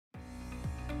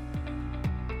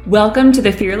Welcome to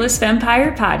the Fearless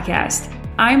Vampire podcast.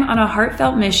 I'm on a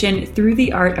heartfelt mission through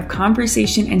the art of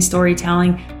conversation and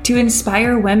storytelling to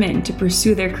inspire women to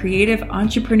pursue their creative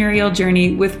entrepreneurial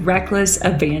journey with reckless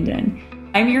abandon.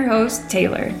 I'm your host,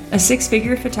 Taylor, a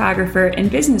six-figure photographer and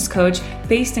business coach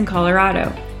based in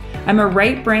Colorado. I'm a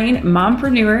right-brain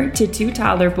mompreneur to two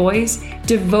toddler boys,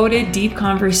 devoted deep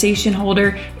conversation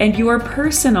holder, and your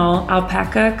personal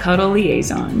alpaca cuddle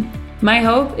liaison. My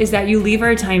hope is that you leave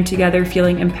our time together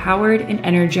feeling empowered and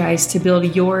energized to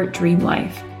build your dream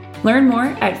life. Learn more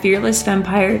at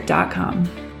fearlessvampire.com.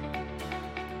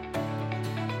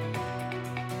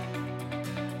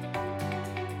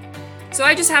 So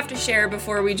I just have to share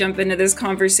before we jump into this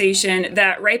conversation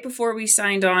that right before we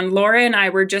signed on, Laura and I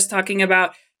were just talking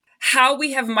about how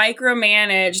we have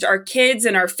micromanaged our kids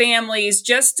and our families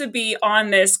just to be on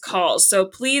this call. So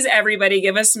please, everybody,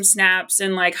 give us some snaps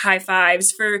and like high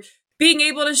fives for being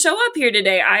able to show up here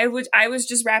today. I was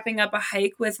just wrapping up a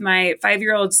hike with my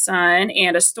 5-year-old son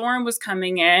and a storm was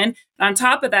coming in. On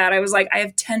top of that, I was like, I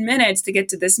have 10 minutes to get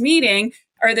to this meeting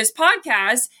or this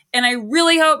podcast. And I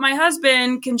really hope my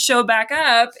husband can show back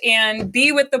up and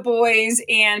be with the boys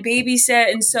and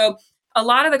babysit. And so a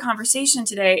lot of the conversation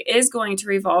today is going to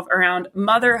revolve around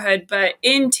motherhood, but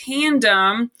in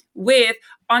tandem with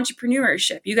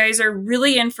entrepreneurship. You guys are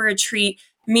really in for a treat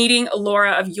meeting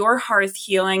Laura of Your Harth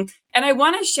Healing. And I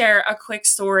want to share a quick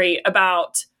story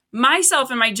about myself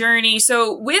and my journey.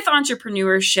 So with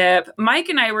entrepreneurship, Mike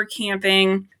and I were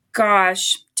camping,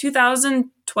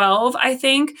 2012, I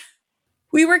think.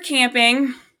 We were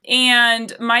camping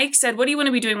and Mike said, what do you want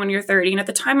to be doing when you're 30? And at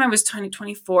the time I was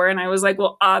 24 and I was like,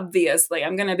 well, obviously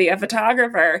I'm going to be a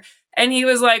photographer. And he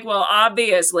was like, well,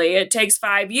 obviously it takes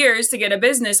 5 years to get a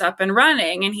business up and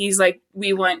running. And he's like,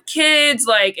 we want kids.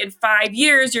 Like in 5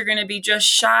 years, you're going to be just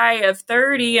shy of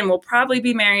 30 and we'll probably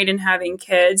be married and having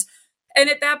kids. And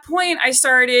at that point, I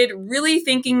started really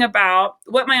thinking about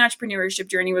what my entrepreneurship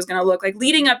journey was going to look like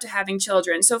leading up to having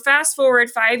children. So fast forward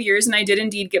 5 years and I did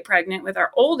indeed get pregnant with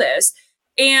our oldest.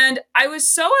 And I was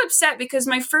so upset because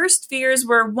my first fears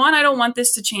were, one, I don't want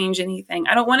this to change anything.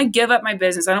 I don't want to give up my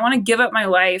business. I don't want to give up my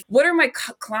life. What are my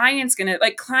clients going to,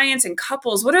 like clients and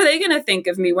couples, what are they going to think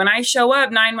of me when I show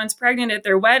up 9 months pregnant at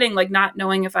their wedding, like not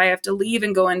knowing if I have to leave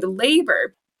and go into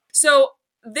labor? So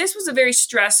this was a very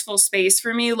stressful space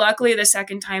for me. Luckily, the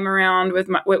second time around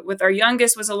with our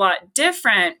youngest was a lot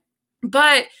different,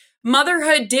 but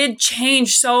motherhood did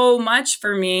change so much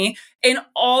for me in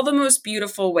all the most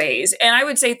beautiful ways. And I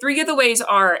would say 3 of the ways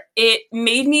are, it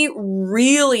made me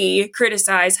really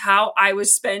criticize how I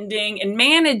was spending and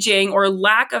managing or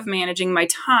lack of managing my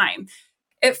time.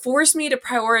 It forced me to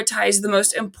prioritize the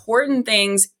most important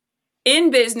things in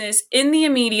business in the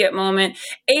immediate moment.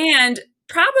 And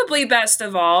probably best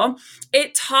of all,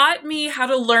 it taught me how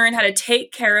to learn how to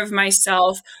take care of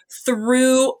myself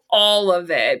through all of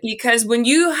it. Because when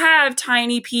you have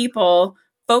tiny people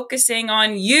focusing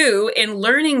on you and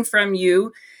learning from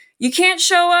you, you can't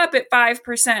show up at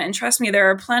 5%. And trust me, there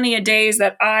are plenty of days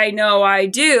that I know I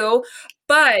do.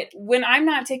 But when I'm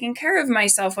not taking care of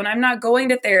myself, when I'm not going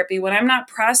to therapy, when I'm not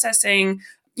processing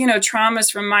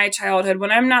traumas from my childhood,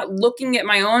 when I'm not looking at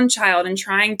my own child and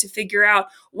trying to figure out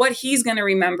what he's going to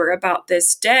remember about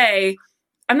this day,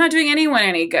 I'm not doing anyone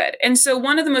any good. And so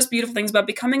one of the most beautiful things about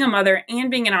becoming a mother and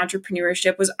being in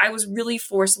entrepreneurship was I was really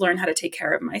forced to learn how to take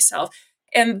care of myself.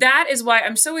 And that is why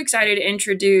I'm so excited to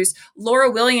introduce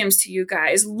Laura Williams to you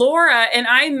guys. Laura and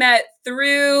I met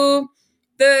through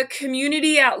the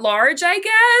community at large, I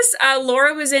guess.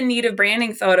 Laura was in need of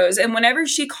branding photos. And whenever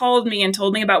she called me and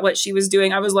told me about what she was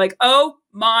doing, I was like, oh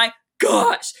my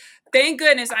gosh, thank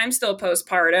goodness I'm still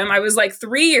postpartum. I was like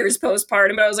 3 years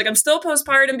postpartum, but I was like, I'm still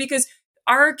postpartum because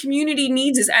our community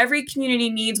needs this. Every community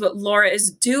needs what Laura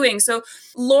is doing. So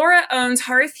Laura owns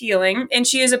Harth Healing, and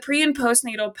she is a pre- and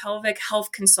postnatal pelvic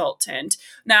health consultant.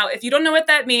 Now, if you don't know what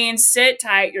that means, sit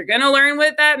tight. You're going to learn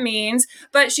what that means.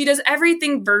 But she does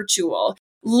everything virtual.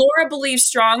 Laura believes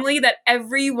strongly that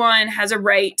everyone has a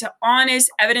right to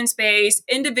honest, evidence-based,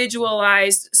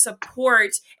 individualized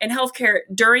support and healthcare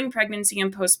during pregnancy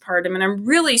and postpartum. And I'm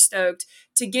really stoked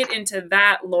to get into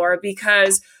that, Laura,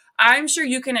 because I'm sure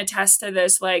you can attest to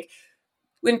this. Like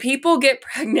when people get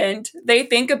pregnant, they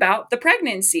think about the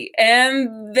pregnancy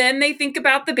and then they think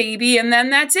about the baby and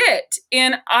then that's it.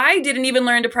 And I didn't even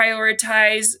learn to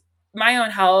prioritize my own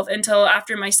health until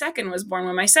after my second was born.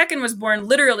 When my second was born,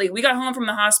 literally, we got home from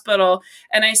the hospital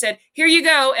and I said, here you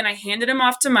go. And I handed him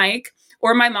off to Mike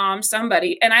or my mom,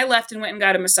 somebody, and I left and went and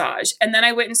got a massage. And then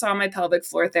I went and saw my pelvic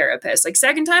floor therapist. Like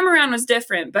second time around was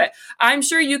different, but I'm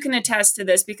sure you can attest to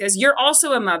this because you're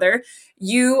also a mother.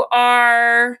 You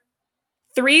are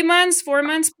 3 months, 4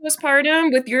 months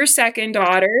postpartum with your second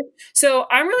daughter. So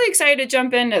I'm really excited to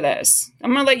jump into this.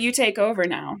 I'm going to let you take over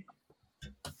now.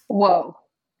 Whoa.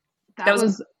 That That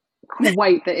was was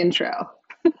quite the intro.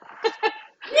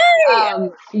 Yay!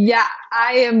 Yeah,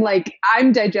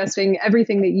 I'm digesting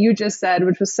everything that you just said,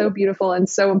 which was so beautiful and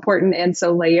so important and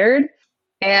so layered.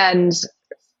 And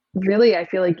really, I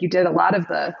feel like you did a lot of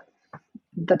the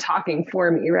talking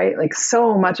for me, right? Like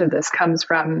so much of this comes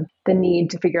from the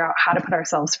need to figure out how to put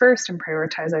ourselves first and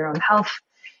prioritize our own health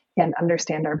and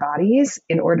understand our bodies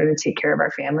in order to take care of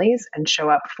our families and show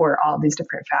up for all these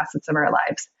different facets of our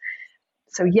lives.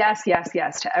 So yes, yes,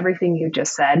 yes to everything you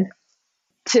just said.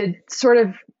 To sort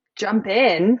of jump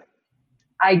in,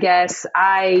 I guess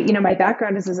my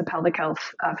background is as a pelvic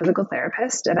health physical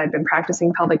therapist, and I've been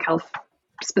practicing pelvic health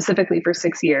specifically for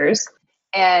 6 years.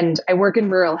 And I work in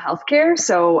rural healthcare.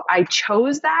 So I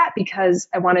chose that because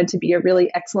I wanted to be a really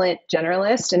excellent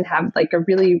generalist and have like a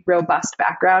really robust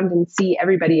background and see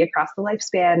everybody across the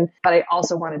lifespan. But I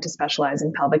also wanted to specialize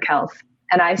in pelvic health.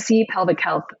 And I see pelvic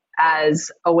health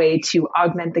as a way to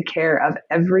augment the care of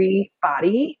every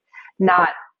body,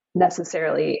 not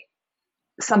necessarily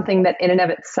something that in and of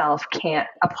itself can't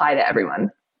apply to everyone.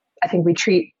 I think we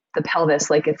treat the pelvis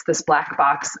like it's this black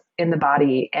box in the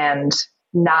body and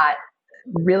not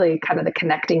really kind of the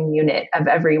connecting unit of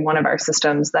every one of our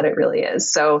systems that it really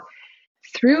is. So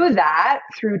through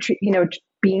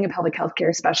being a pelvic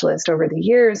healthcare specialist over the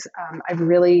years, I've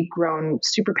really grown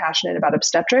super passionate about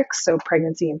obstetrics, so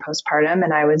pregnancy and postpartum.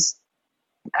 And I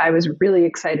was really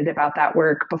excited about that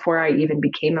work before I even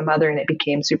became a mother, and it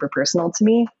became super personal to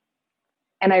me.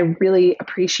 And I really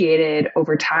appreciated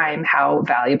over time how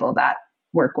valuable that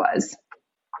work was.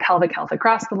 Pelvic health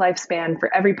across the lifespan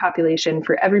for every population,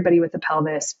 for everybody with a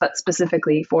pelvis, but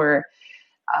specifically for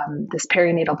this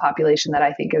perinatal population that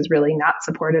I think is really not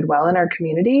supported well in our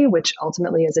community, which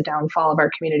ultimately is a downfall of our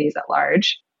communities at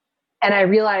large. And I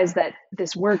realized that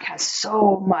this work has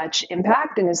so much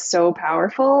impact and is so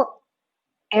powerful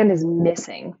and is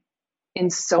missing in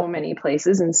so many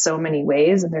places, in so many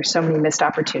ways, and there's so many missed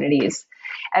opportunities.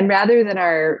 And rather than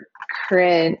our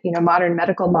current, modern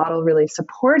medical model really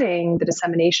supporting the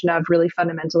dissemination of really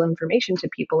fundamental information to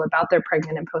people about their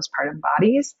pregnant and postpartum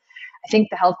bodies, I think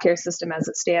the healthcare system as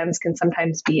it stands can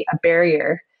sometimes be a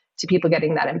barrier to people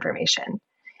getting that information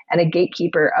and a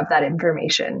gatekeeper of that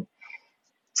information.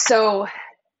 So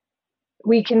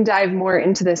we can dive more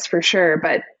into this for sure,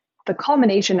 but the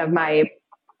culmination of my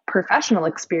professional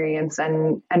experience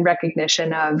and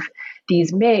recognition of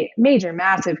these major,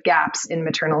 massive gaps in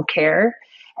maternal care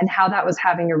and how that was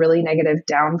having a really negative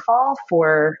downfall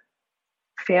for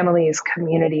families,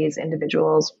 communities,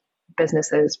 individuals,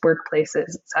 businesses,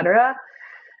 workplaces, et cetera,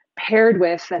 paired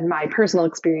with, and my personal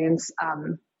experience,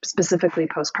 specifically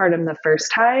postpartum the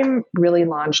first time, really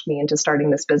launched me into starting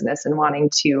this business and wanting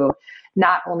to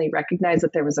not only recognize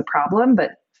that there was a problem,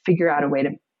 but figure out a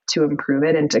way to improve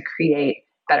it and to create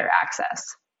better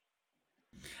access.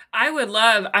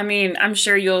 I'm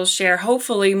sure you'll share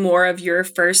hopefully more of your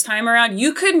first time around.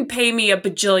 You couldn't pay me $1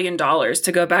 bajillion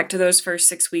to go back to those first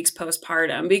 6 weeks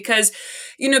postpartum because,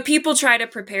 people try to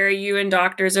prepare you and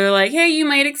doctors are like, hey, you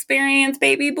might experience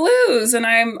baby blues. And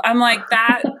I'm like,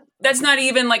 that's not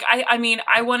even like,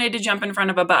 I wanted to jump in front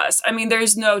of a bus.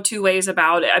 There's no two ways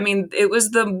about it. It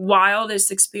was the wildest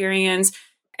experience.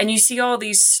 And you see all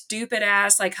these stupid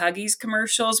ass like Huggies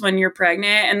commercials when you're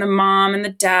pregnant and the mom and the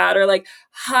dad are like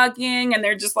hugging and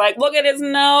they're just like, look at his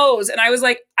nose. And I was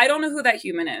like, I don't know who that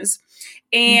human is.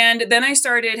 And then I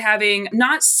started having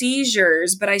not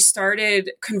seizures, but I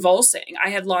started convulsing. I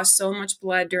had lost so much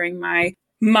blood during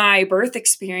my birth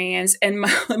experience. And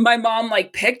my mom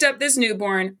like picked up this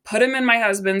newborn, put him in my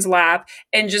husband's lap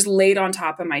and just laid on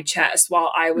top of my chest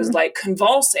while I was like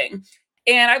convulsing.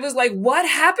 And I was like, what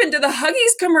happened to the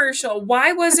Huggies commercial?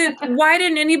 Why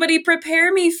didn't anybody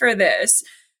prepare me for this?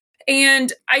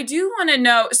 And I do want to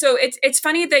know, so it's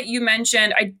funny that you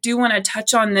mentioned, I do want to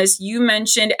touch on this. You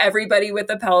mentioned everybody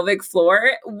with a pelvic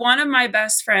floor. One of my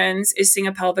best friends is seeing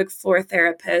a pelvic floor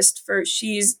therapist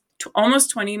she's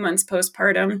almost 20 months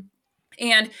postpartum,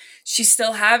 and she's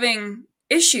still having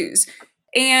issues.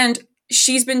 And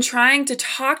she's been trying to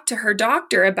talk to her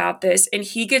doctor about this, and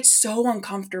he gets so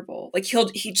uncomfortable. Like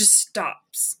he just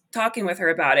stops talking with her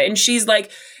about it. And she's like,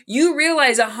 you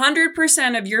realize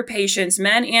 100% of your patients,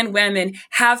 men and women,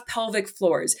 have pelvic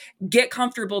floors. Get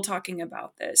comfortable talking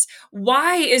about this.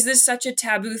 Why is this such a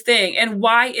taboo thing? And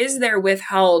why is there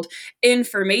withheld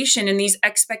information and these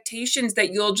expectations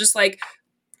that you'll just like,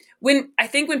 when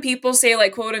people say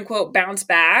like, quote unquote, bounce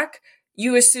back,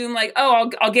 you assume like,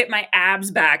 oh, I'll get my abs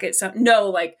back at some, no,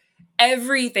 like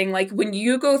everything. Like when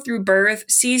you go through birth,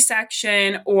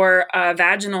 C-section or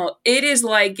vaginal,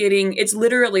 it's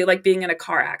literally like being in a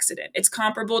car accident. It's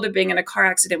comparable to being in a car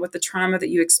accident with the trauma that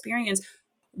you experience.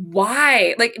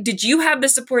 Why? Like, did you have the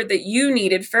support that you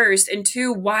needed first? And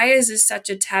two, why is this such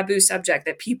a taboo subject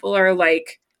that people are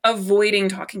like avoiding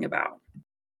talking about?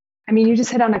 I mean, you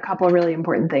just hit on a couple of really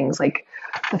important things. Like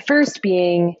the first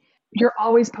being, you're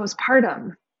always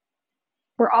postpartum.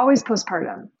 We're always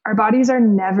postpartum. Our bodies are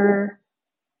never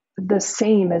the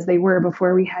same as they were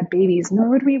before we had babies, nor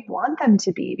would we want them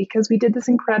to be, because we did this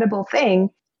incredible thing.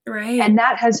 Right. And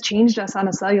that has changed us on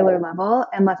a cellular level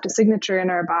and left a signature in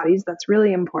our bodies that's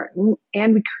really important.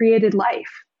 And we created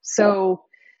life. So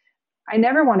I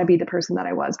never want to be the person that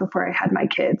I was before I had my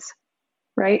kids.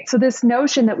 Right. So this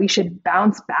notion that we should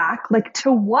bounce back, like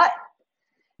to what?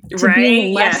 To right.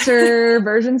 being lesser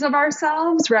versions of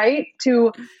ourselves, right?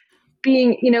 To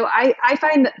being, I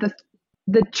find that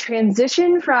the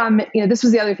transition from, this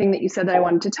was the other thing that you said that I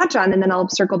wanted to touch on, and then I'll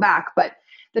circle back. But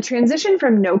the transition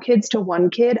from no kids to one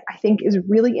kid, I think, is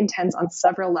really intense on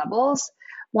several levels.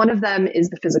 One of them is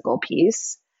the physical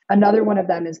piece. Another one of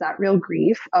them is that real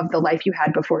grief of the life you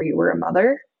had before you were a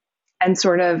mother. And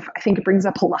sort of, I think it brings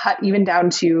up a lot, even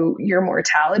down to your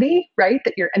mortality, right?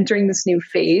 That you're entering this new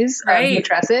phase of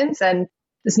matrescence and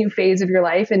this new phase of your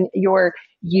life, and your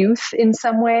youth in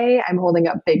some way, I'm holding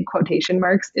up big quotation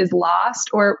marks, is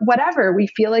lost, or whatever we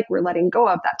feel like we're letting go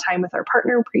of that time with our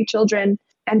partner, pre-children.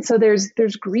 And so there's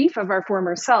grief of our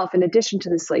former self, in addition to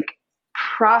this like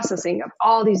processing of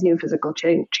all these new physical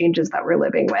changes that we're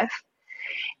living with.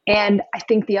 And I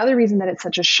think the other reason that it's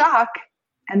such a shock,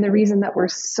 and the reason that we're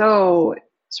so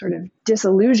sort of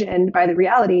disillusioned by the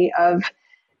reality of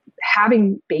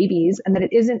having babies, and that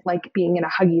it isn't like being in a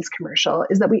Huggies commercial,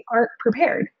 is that we aren't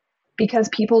prepared, because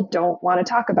people don't want to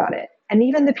talk about it. And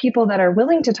even the people that are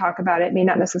willing to talk about it may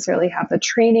not necessarily have the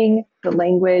training, the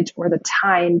language, or the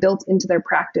time built into their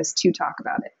practice to talk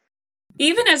about it.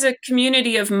 Even as a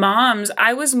community of moms,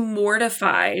 I was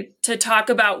mortified to talk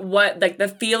about what, like, the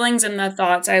feelings and the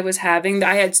thoughts I was having.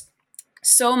 I had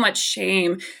so much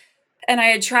shame. And I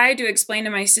had tried to explain to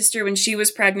my sister when she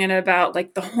was pregnant about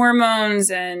like the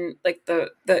hormones and like the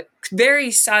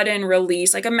very sudden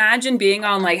release. Like imagine being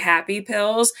on like happy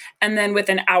pills and then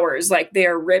within hours, like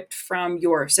they're ripped from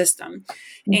your system.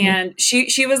 Mm-hmm. And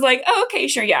she was like, oh, okay,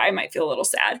 sure. Yeah, I might feel a little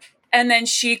sad. And then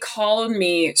she called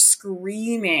me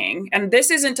screaming. And this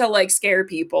isn't to like scare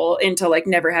people into like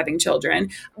never having children,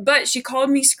 but she called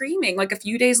me screaming like a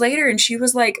few days later. And she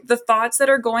was like, the thoughts that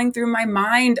are going through my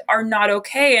mind are not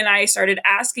okay. And I started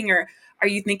asking her, are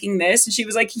you thinking this? And she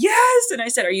was like, yes. And I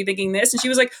said, are you thinking this? And she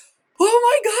was like,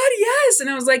 oh my God, yes. And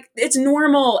I was like, it's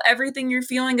normal. Everything you're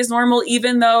feeling is normal,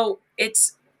 even though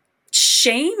it's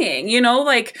shaming,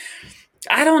 like,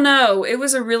 I don't know. It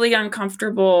was a really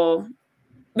uncomfortable.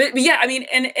 But yeah, I mean,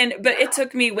 but it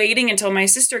took me waiting until my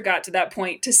sister got to that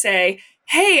point to say,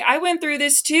 hey, I went through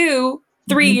this too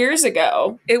 3 years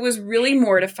ago. It was really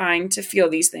mortifying to feel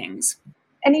these things.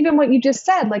 And even what you just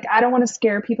said, like, I don't want to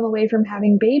scare people away from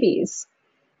having babies.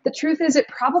 The truth is, it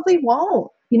probably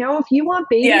won't. If you want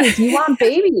babies, you want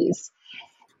babies.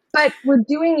 But we're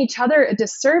doing each other a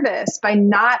disservice by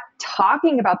not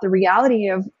talking about the reality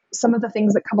of some of the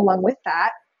things that come along with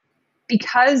that,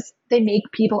 because they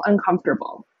make people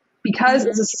uncomfortable. Because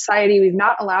as a society, we've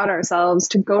not allowed ourselves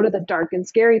to go to the dark and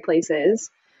scary places,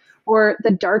 or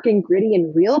the dark and gritty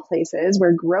and real places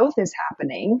where growth is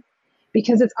happening,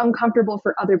 because it's uncomfortable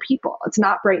for other people. It's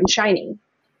not bright and shiny,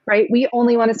 right? We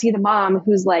only want to see the mom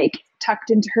who's like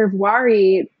tucked into her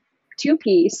Vuari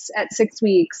two-piece at 6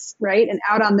 weeks, right? And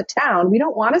out on the town. We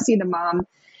don't want to see the mom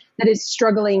that is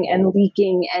struggling and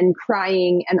leaking and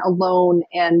crying and alone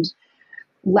and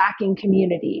lacking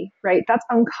community, right? That's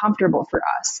uncomfortable for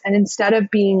us. And instead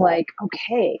of being like,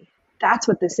 okay, that's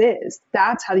what this is.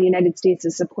 That's how the United States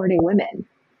is supporting women,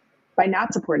 by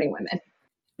not supporting women.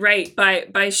 Right.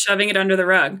 By shoving it under the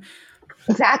rug.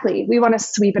 Exactly. We want to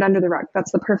sweep it under the rug.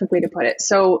 That's the perfect way to put it.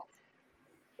 So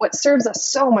what serves us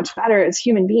so much better as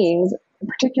human beings,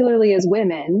 particularly as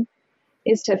women,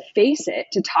 is to face it,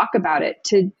 to talk about it,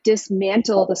 to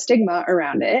dismantle the stigma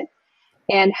around it,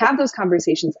 and have those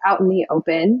conversations out in the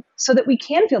open so that we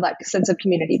can feel that sense of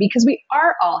community, because we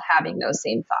are all having those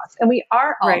same thoughts, and we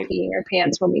are all peeing our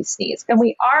pants when we sneeze, and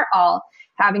we are all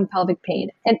having pelvic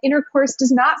pain, and intercourse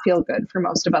does not feel good for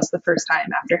most of us the first time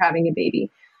after having a baby,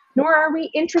 nor are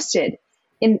we interested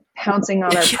in pouncing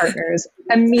on our partners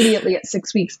immediately at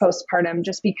 6 weeks postpartum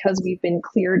just because we've been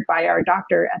cleared by our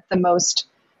doctor at the most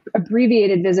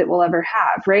abbreviated visit we'll ever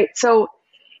have, right? So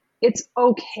it's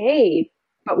okay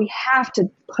but we have to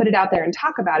put it out there and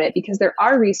talk about it because there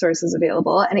are resources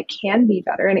available and it can be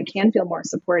better and it can feel more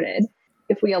supported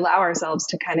if we allow ourselves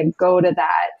to kind of go to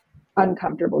that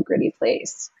uncomfortable, gritty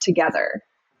place together.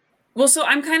 Well, so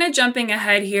I'm kind of jumping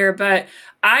ahead here, but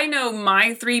I know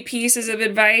my 3 pieces of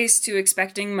advice to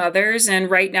expecting mothers.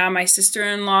 And right now, my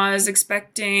sister-in-law is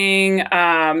expecting,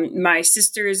 my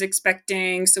sister is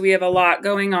expecting. So we have a lot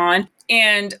going on.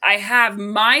 And I have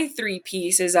my 3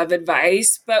 pieces of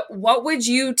advice, but what would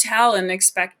you tell an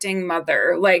expecting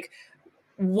mother? Like,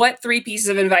 what 3 pieces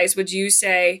of advice would you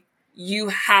say you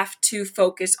have to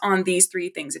focus on these 3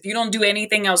 things? If you don't do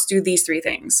anything else, do these 3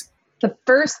 things. The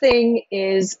first thing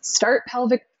is start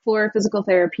pelvic floor physical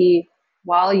therapy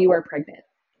while you are pregnant.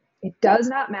 It does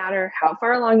not matter how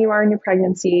far along you are in your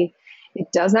pregnancy.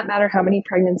 It does not matter how many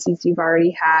pregnancies you've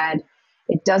already had.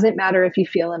 It doesn't matter if you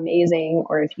feel amazing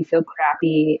or if you feel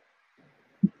crappy.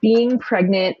 Being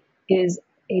pregnant is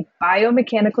a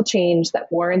biomechanical change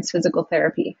that warrants physical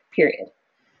therapy, period.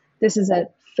 This is a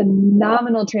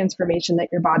phenomenal transformation that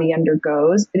your body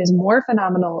undergoes. It is more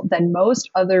phenomenal than most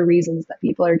other reasons that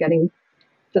people are getting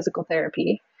physical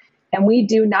therapy. And we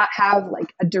do not have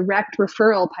like a direct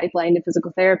referral pipeline to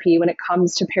physical therapy when it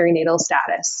comes to perinatal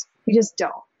status. We just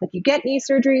don't. Like, you get knee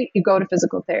surgery, you go to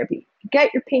physical therapy. You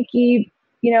get your pinky,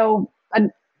 a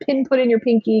pin put in your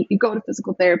pinky, you go to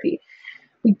physical therapy.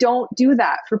 We don't do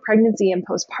that for pregnancy and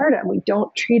postpartum. We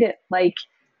don't treat it like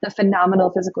the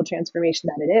phenomenal physical transformation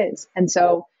that it is. And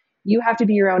so you have to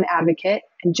be your own advocate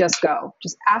and just go.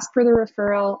 Just ask for the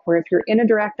referral, or if you're in a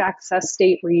direct access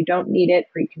state where you don't need it,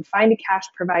 or you can find a cash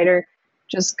provider,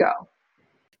 just go.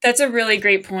 That's a really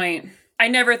great point. I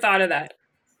never thought of that.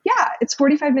 Yeah, it's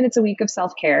 45 minutes a week of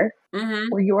self-care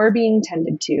where you're being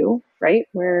tended to, right?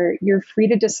 Where you're free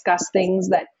to discuss things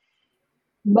that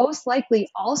most likely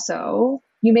also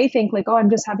you may think like, oh, I'm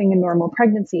just having a normal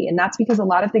pregnancy. And that's because a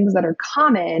lot of things that are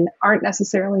common aren't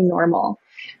necessarily normal.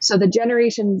 So the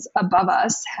generations above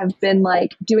us have been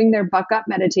like doing their buck up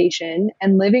meditation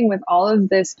and living with all of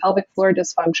this pelvic floor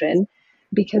dysfunction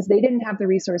because they didn't have the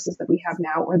resources that we have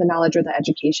now, or the knowledge or the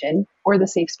education or the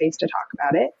safe space to talk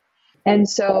about it. And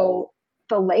so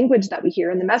the language that we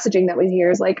hear and the messaging that we hear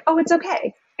is like, oh, it's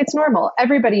okay. It's normal.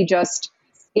 Everybody just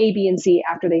A, B, and C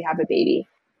after they have a baby.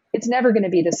 It's never going to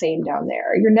be the same down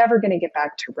there. You're never going to get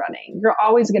back to running. You're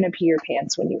always going to pee your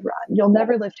pants when you run. You'll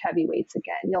never lift heavy weights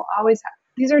again. You'll always have,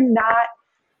 these are not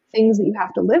things that you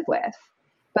have to live with.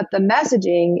 But the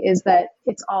messaging is that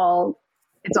it's all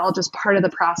just part of the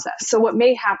process. So what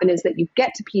may happen is that you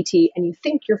get to PT and you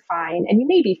think you're fine and you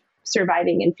may be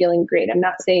surviving and feeling great. I'm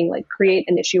not saying like create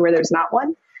an issue where there's not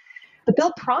one, but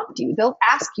they'll prompt you. They'll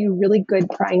ask you really good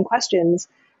prying questions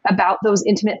about those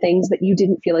intimate things that you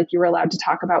didn't feel like you were allowed to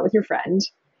talk about with your friend.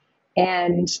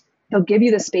 And they'll give you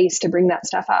the space to bring that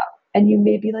stuff up. And you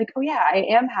may be like, oh yeah, I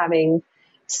am having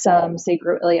some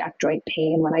sacroiliac joint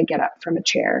pain when I get up from a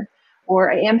chair,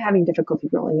 or I am having difficulty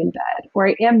rolling in bed, or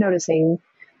I am noticing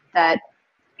that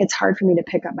it's hard for me to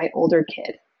pick up my older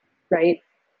kid, right?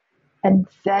 And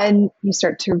then you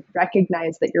start to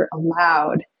recognize that you're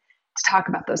allowed to talk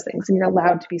about those things and you're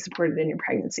allowed to be supported in your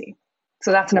pregnancy.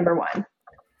 So that's number one.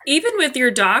 Even with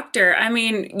your doctor, I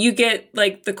mean, you get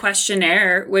like the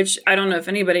questionnaire, which I don't know if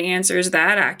anybody answers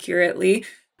that accurately.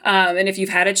 And if you've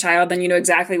had a child, then you know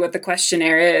exactly what the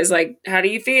questionnaire is. Like, how do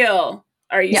you feel?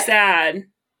 Are you sad?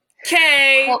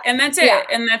 Okay. Well, and that's it.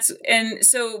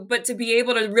 Yeah. But to be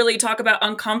able to really talk about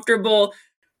uncomfortable,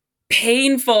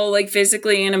 painful, like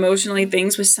physically and emotionally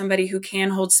things with somebody who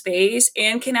can hold space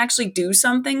and can actually do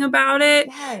something about it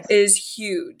is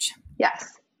huge.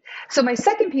 Yes. So my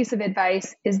second piece of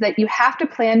advice is that you have to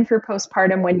plan for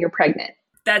postpartum when you're pregnant.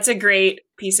 That's a great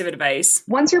piece of advice.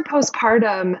 Once you're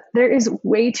postpartum, there is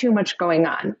way too much going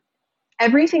on.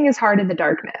 Everything is hard in the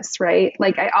darkness, right?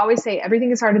 Like I always say,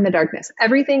 everything is hard in the darkness.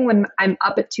 Everything when I'm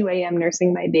up at 2 a.m.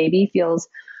 nursing my baby feels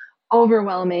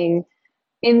overwhelming,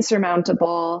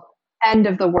 insurmountable, end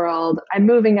of the world, I'm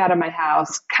moving out of my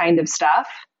house kind of stuff.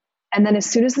 And then as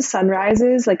soon as the sun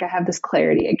rises, like I have this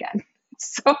clarity again.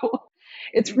 So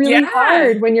it's really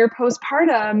hard when you're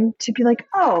postpartum to be like,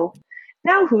 oh,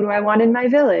 now who do I want in my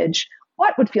village?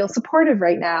 What would feel supportive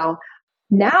right now?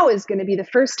 Now is going to be the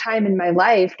first time in my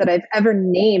life that I've ever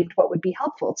named what would be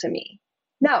helpful to me.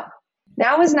 No,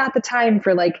 now is not the time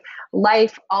for like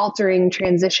life altering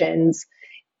transitions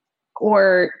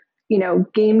or,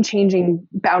 game changing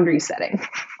boundary setting.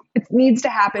 It needs to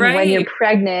happen when you're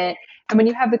pregnant and when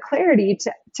you have the clarity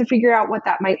to figure out what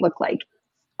that might look like.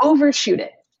 Overshoot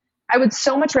it. I would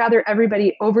so much rather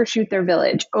everybody overshoot their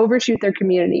village, overshoot their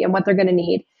community and what they're going to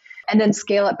need, and then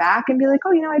scale it back and be like,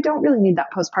 oh, I don't really need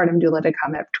that postpartum doula to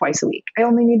come twice a week. I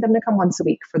only need them to come once a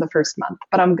week for the first month,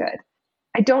 but I'm good.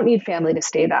 I don't need family to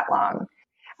stay that long.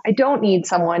 I don't need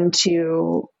someone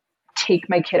to take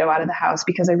my kiddo out of the house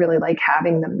because I really like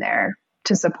having them there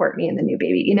to support me and the new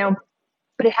baby,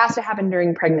 but it has to happen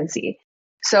during pregnancy.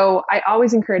 So I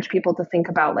always encourage people to think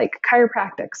about like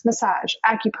chiropractics, massage,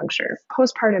 acupuncture,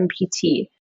 postpartum PT,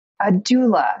 a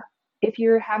doula. If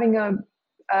you're having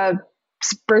a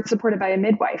birth supported by a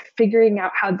midwife, figuring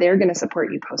out how they're going to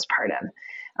support you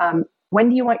postpartum. When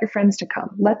do you want your friends to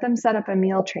come? Let them set up a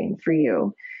meal train for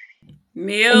you.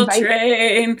 Meal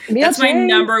train. That's my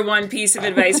number one piece of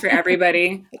advice for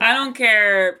everybody. I don't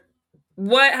care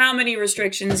how many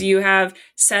restrictions you have,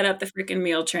 set up the freaking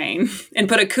meal train and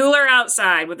put a cooler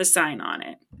outside with a sign on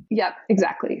it. Yep,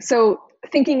 exactly. So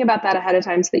thinking about that ahead of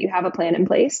time so that you have a plan in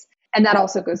place. And that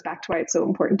also goes back to why it's so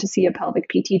important to see a pelvic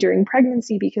PT during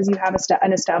pregnancy, because you have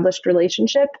an established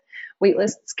relationship. Wait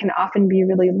lists can often be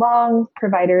really long.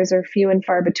 Providers are few and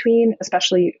far between,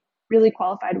 especially really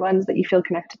qualified ones that you feel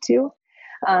connected to.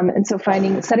 And so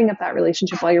setting up that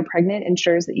relationship while you're pregnant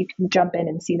ensures that you can jump in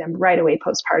and see them right away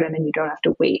postpartum, and you don't have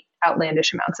to wait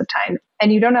outlandish amounts of time.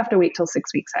 And you don't have to wait till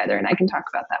 6 weeks either. And I can talk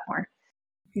about that more.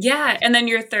 Yeah. And then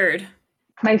your third.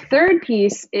 My third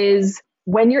piece is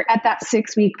when you're at that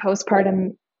 6-week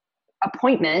postpartum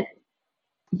appointment,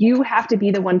 you have to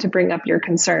be the one to bring up your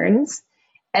concerns,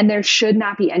 and there should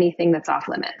not be anything that's off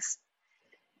limits.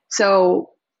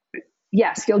 So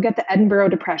yes, you'll get the Edinburgh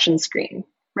Depression Screen,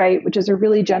 right? Which is a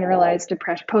really generalized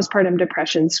postpartum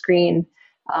depression screen.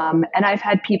 And I've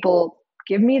had people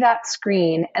give me that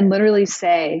screen and literally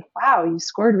say, wow, you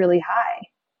scored really high,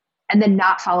 and then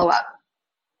not follow up,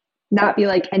 not be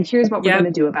like, and here's what we're going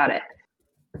to do about it.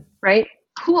 Right?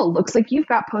 Cool. Looks like you've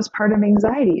got postpartum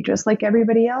anxiety, just like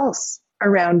everybody else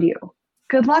around you.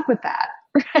 Good luck with that.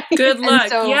 Right? Good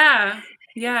luck.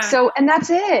 Yeah. So, and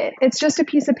that's it. It's just a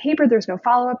piece of paper. There's no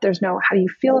follow-up. There's no, how do you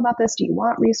feel about this? Do you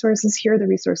want resources? Here are the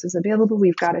resources available.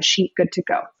 We've got a sheet good to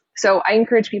go. So I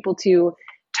encourage people to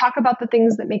talk about the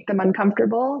things that make them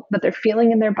uncomfortable, that they're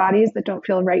feeling in their bodies that don't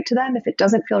feel right to them. If it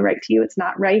doesn't feel right to you, it's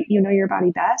not right. You know your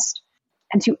body best.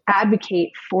 And to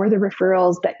advocate for the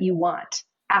referrals that you want.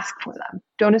 Ask for them.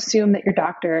 Don't assume that your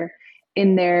doctor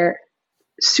in their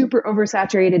super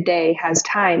oversaturated day has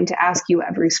time to ask you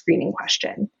every screening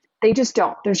question. They just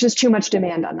don't. There's just too much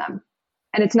demand on them,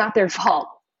 and it's not their fault.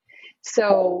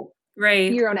 So right.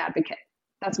 Be your own advocate.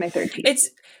 That's my third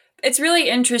piece. It's really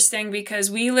interesting because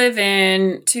we live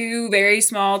in two very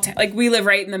small, we live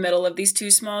right in the middle of these two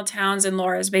small towns, and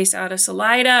Laura's based out of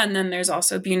Salida, and then there's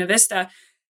also Buena Vista.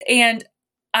 And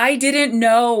I didn't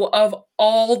know of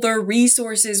all the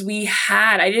resources we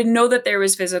had. I didn't know that there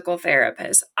was physical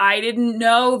therapists. I didn't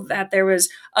know that there was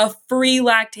a free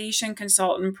lactation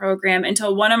consultant program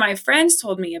until one of my friends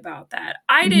told me about that.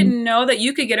 I didn't know that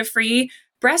you could get a free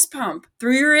breast pump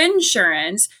through your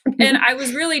insurance. And I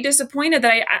was really disappointed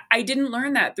that I didn't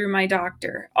learn that through my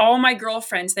doctor. All my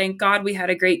girlfriends, thank God we had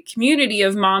a great community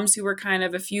of moms who were kind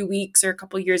of a few weeks or a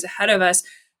couple years ahead of us,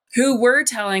 who were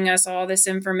telling us all this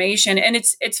information. And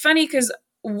it's funny because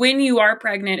when you are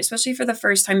pregnant, especially for the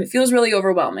first time, it feels really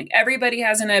overwhelming. Everybody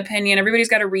has an opinion. Everybody's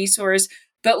got a resource,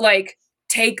 but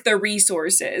take the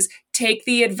resources, take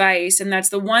the advice. And that's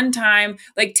the one time,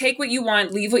 take what you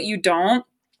want, leave what you don't.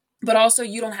 But also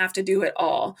you don't have to do it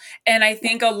all. And I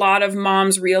think a lot of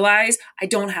moms realize I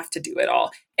don't have to do it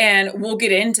all. And we'll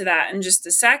get into that in just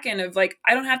a second of I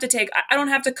don't have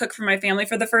to cook for my family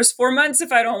for the first 4 months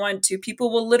if I don't want to.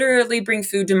 People will literally bring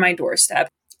food to my doorstep.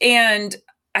 And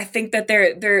I think that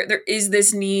there is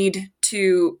this need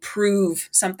to prove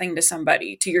something to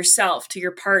somebody, to yourself, to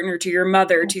your partner, to your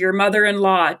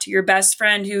mother-in-law, to your best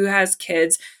friend who has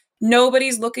kids.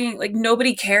 Nobody's looking,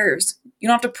 nobody cares. You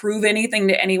don't have to prove anything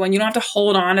to anyone. You don't have to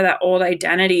hold on to that old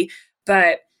identity.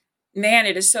 But man,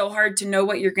 it is so hard to know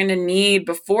what you're going to need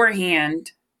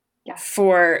beforehand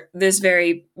for this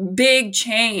very big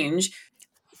change.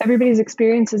 Everybody's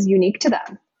experience is unique to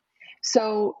them.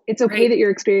 So it's okay that your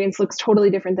experience looks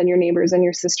totally different than your neighbors and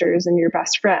your sisters and your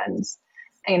best friends.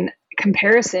 And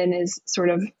comparison is sort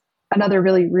of another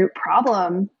really root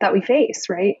problem that we face,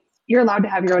 right? You're allowed to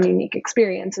have your own unique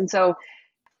experience. And so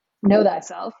know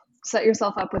thyself, set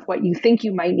yourself up with what you think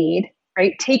you might need,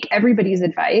 right? Take everybody's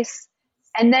advice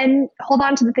and then hold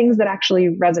on to the things that actually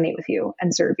resonate with you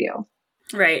and serve you.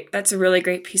 Right. That's a really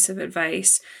great piece of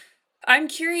advice. I'm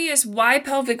curious, why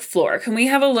pelvic floor? Can we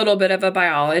have a little bit of a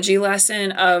biology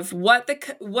lesson of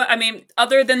I mean,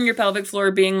 other than your pelvic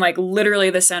floor being like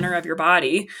literally the center of your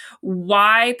body,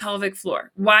 why pelvic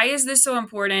floor? Why is this so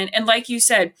important? And like you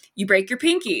said, you break your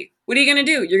pinky. What are you going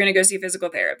to do? You're going to go see a physical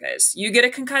therapist. You get a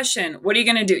concussion. What are you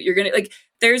going to do? You're going to like,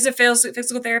 there's a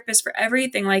physical therapist for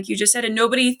everything, like you just said, and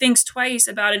nobody thinks twice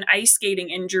about an ice skating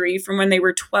injury from when they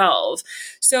were 12.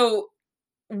 So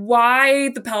why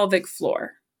the pelvic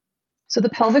floor? So the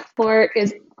pelvic floor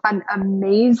is an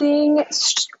amazing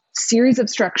series of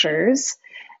structures.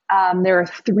 There are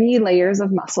 3 layers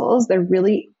of muscles. They're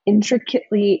really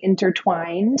intricately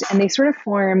intertwined, and they sort of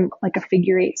form like a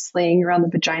figure 8 sling around the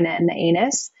vagina and the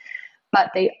anus,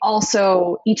 but they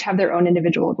also each have their own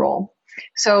individual role.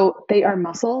 So they are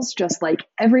muscles just like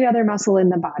every other muscle in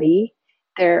the body.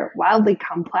 They're wildly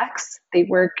complex. They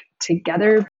work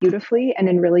together beautifully and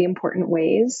in really important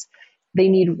ways. They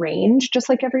need range just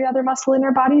like every other muscle in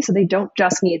our body. So they don't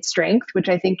just need strength, which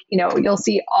I think, you'll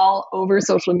see all over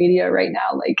social media right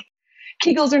now. Like,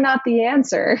 Kegels are not the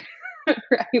answer,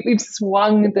 right? We've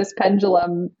swung this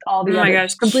pendulum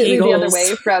completely Kegels. the other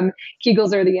way from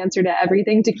Kegels are the answer to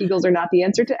everything to Kegels are not the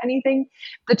answer to anything.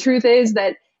 The truth is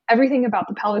that everything about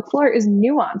the pelvic floor is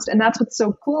nuanced, and that's what's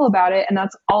so cool about it. And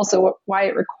that's also why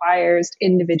it requires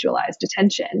individualized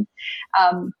attention.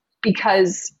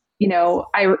 Because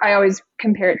I always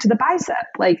compare it to the bicep.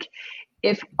 Like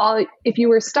if you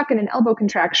were stuck in an elbow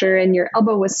contracture and your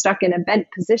elbow was stuck in a bent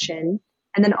position,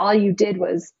 and then all you did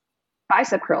was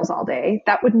bicep curls all day,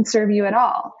 that wouldn't serve you at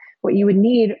all. What you would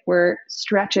need were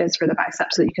stretches for the bicep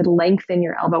so that you could lengthen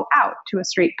your elbow out to a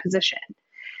straight position.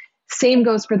 Same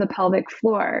goes for the pelvic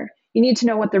floor. You need to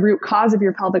know what the root cause of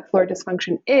your pelvic floor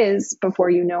dysfunction is before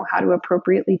you know how to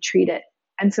appropriately treat it.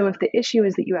 And so if the issue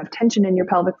is that you have tension in your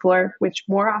pelvic floor, which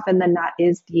more often than not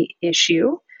is the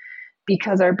issue,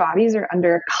 because our bodies are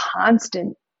under a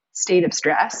constant state of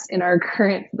stress in our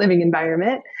current living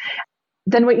environment,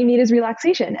 then what you need is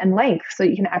relaxation and length so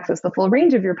you can access the full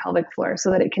range of your pelvic floor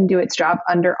so that it can do its job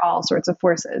under all sorts of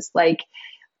forces, like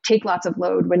take lots of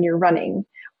load when you're running,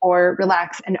 or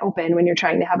relax and open when you're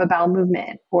trying to have a bowel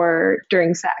movement or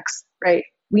during sex, right?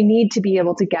 We need to be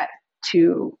able to get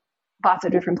to lots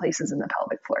of different places in the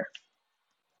pelvic floor.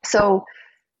 So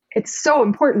it's so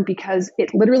important because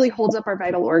it literally holds up our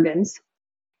vital organs.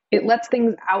 It lets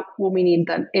things out when we need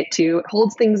it to. It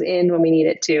holds things in when we need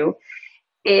it to.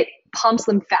 It pumps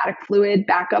lymphatic fluid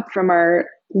back up from our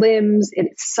limbs.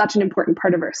 It's such an important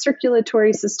part of our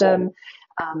circulatory system.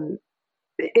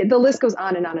 The list goes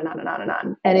on and on and on and on and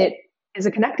on. And it is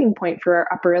a connecting point for our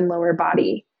upper and lower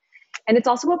body. And it's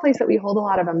also a place that we hold a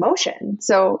lot of emotion.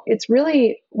 So it's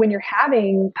really, when you're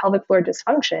having pelvic floor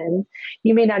dysfunction,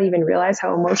 you may not even realize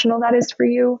how emotional that is for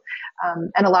you.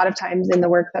 And a lot of times in the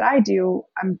work that I do,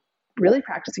 I'm really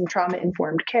practicing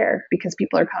trauma-informed care because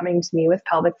people are coming to me with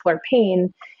pelvic floor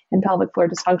pain and pelvic floor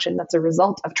dysfunction that's a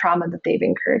result of trauma that they've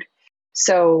incurred.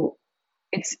 So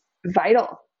it's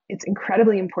vital. It's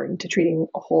incredibly important to treating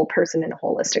a whole person in a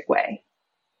holistic way.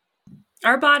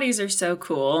 Our bodies are so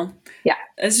cool. Yeah.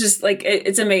 It's just like,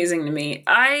 it's amazing to me.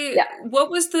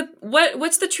 What's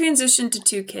the transition to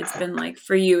 2 kids been like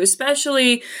for you,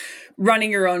 especially running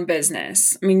your own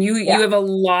business? I mean, you have a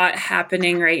lot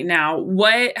happening right now.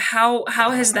 How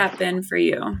has that been for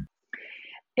you?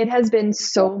 It has been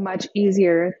so much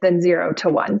easier than 0 to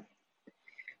 1.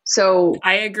 So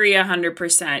I agree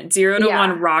 100%. 0 to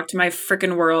 1 rocked my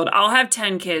freaking world. I'll have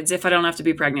 10 kids if I don't have to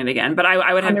be pregnant again, but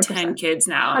I would have 100%. 10 kids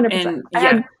now. 100%.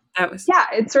 And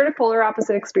it's sort of polar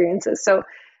opposite experiences. So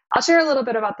I'll share a little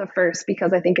bit about the first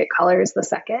because I think it colors the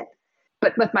second.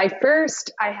 But with my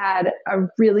first, I had a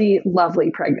really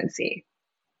lovely pregnancy.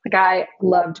 Like, I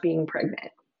loved being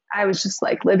pregnant. I was just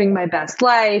like living my best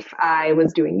life. I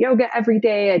was doing yoga every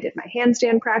day. I did my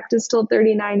handstand practice till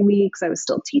 39 weeks. I was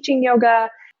still teaching yoga.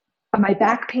 My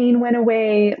back pain went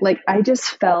away. Like, I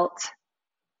just felt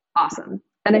awesome.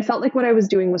 And I felt like what I was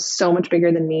doing was so much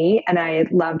bigger than me. And I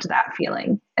loved that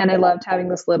feeling. And I loved having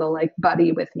this little like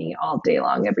buddy with me all day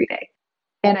long, every day.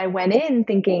 And I went in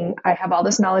thinking, I have all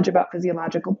this knowledge about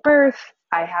physiological birth.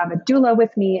 I have a doula with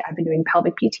me. I've been doing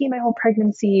pelvic PT my whole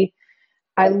pregnancy.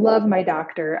 I love my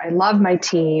doctor. I love my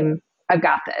team. I've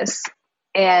got this.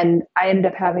 And I ended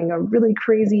up having a really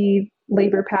crazy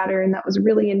labor pattern that was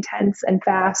really intense and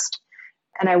fast.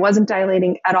 And I wasn't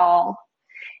dilating at all.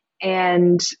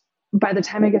 And by the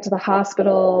time I get to the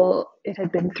hospital, it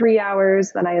had been 3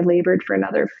 hours. Then I had labored for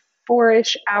another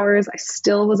 4-ish hours. I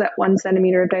still was at 1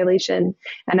 centimeter of dilation.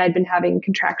 And I'd been having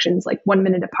contractions like 1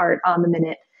 minute apart on the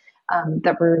minute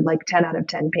that were like 10 out of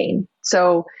 10 pain.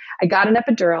 So I got an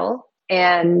epidural,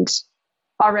 and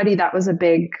already that was a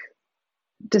big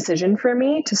decision for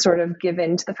me to sort of give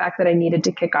in to the fact that I needed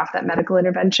to kick off that medical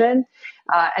intervention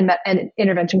and that and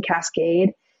intervention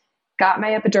cascade. Got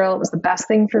my epidural. It was the best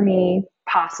thing for me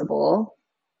possible.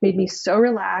 Made me so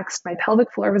relaxed. My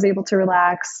pelvic floor was able to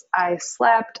relax. I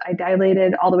slept. I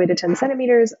dilated all the way to 10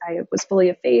 centimeters. I was fully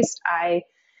effaced. I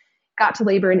got to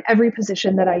labor in every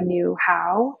position that I knew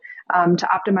how to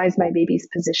optimize my baby's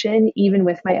position, even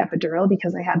with my epidural,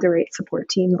 because I had the right support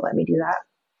team that let me do that.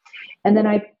 And then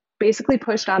I basically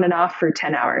pushed on and off for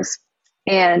 10 hours.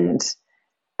 And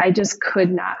I just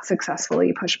could not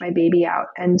successfully push my baby out.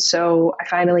 And so I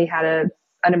finally had an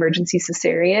emergency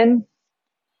cesarean,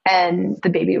 and the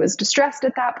baby was distressed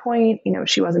at that point. You know,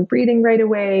 she wasn't breathing right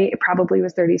away. It probably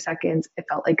was 30 seconds. It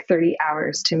felt like 30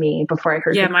 hours to me before I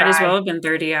heard her might cry. as well have been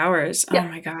 30 hours. Yeah. Oh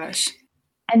my gosh.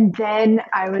 And then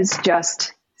I was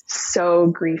just so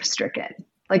grief stricken.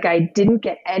 Like I didn't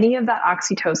get any of that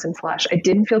oxytocin flush. I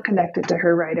didn't feel connected to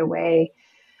her right away.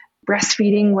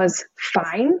 Breastfeeding was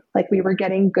fine. Like we were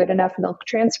getting good enough milk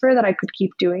transfer that I could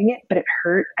keep doing it, but it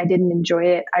hurt. I didn't enjoy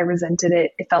it. I resented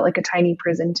it. It felt like a tiny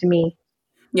prison to me.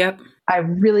 Yep. I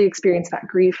really experienced that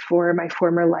grief for my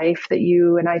former life that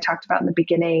you and I talked about in the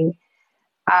beginning.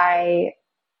 I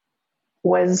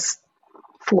was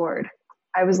floored.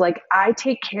 I was like, I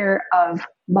take care of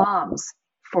moms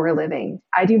for a living.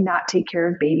 I do not take care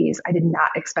of babies. I did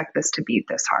not expect this to be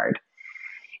this hard.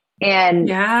 And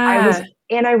yeah.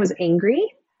 I was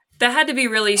angry. That had to be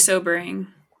really sobering.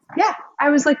 Yeah.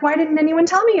 I was like, why didn't anyone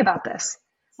tell me about this?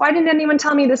 Why didn't anyone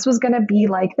tell me this was going to be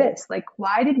like this? Like,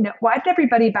 why did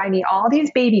everybody buy me all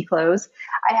these baby clothes?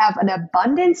 I have an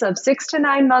abundance of 6 to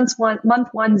 9 month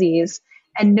onesies,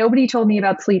 and nobody told me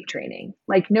about sleep training.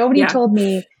 Like nobody told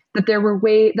me that there were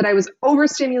that I was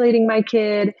overstimulating my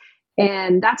kid,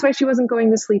 and that's why she wasn't going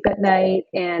to sleep at night,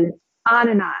 and on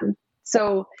and on.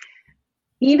 So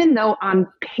even though on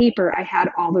paper I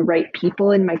had all the right people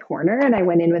in my corner and I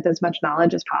went in with as much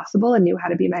knowledge as possible and knew how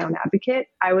to be my own advocate,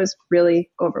 I was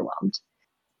really overwhelmed.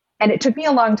 And it took me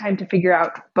a long time to figure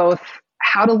out both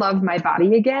how to love my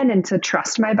body again and to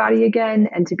trust my body again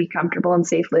and to be comfortable and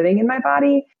safe living in my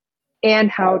body,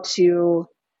 and how to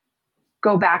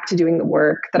go back to doing the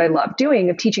work that I love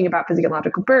doing of teaching about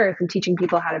physiological birth and teaching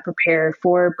people how to prepare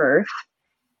for birth,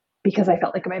 because I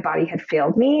felt like my body had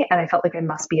failed me and I felt like I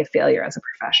must be a failure as a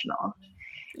professional.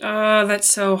 Oh, that's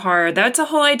so hard. That's a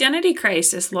whole identity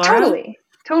crisis, Laura.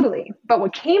 Totally. But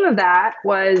what came of that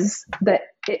was that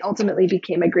it ultimately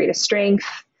became my greatest strength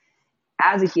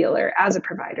as a healer, as a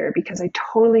provider, because I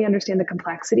totally understand the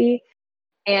complexity.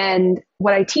 And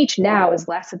what I teach now is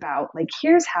less about like,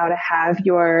 here's how to have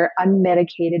your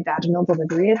unmedicated vaginal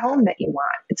delivery at home that you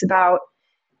want. It's about,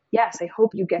 yes, I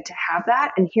hope you get to have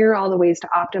that. And here are all the ways to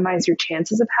optimize your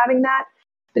chances of having that.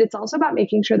 But it's also about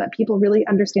making sure that people really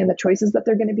understand the choices that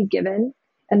they're going to be given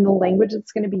and the language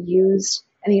that's going to be used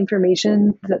and the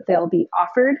information that they'll be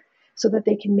offered so that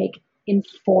they can make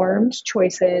informed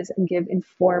choices and give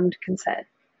informed consent.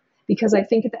 Because I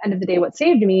think at the end of the day, what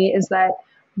saved me is that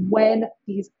when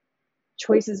these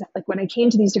choices, like when I came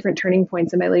to these different turning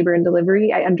points in my labor and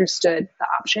delivery, I understood the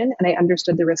option and I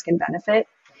understood the risk and benefit.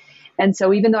 And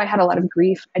so even though I had a lot of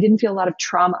grief, I didn't feel a lot of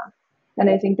trauma. And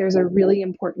I think there's a really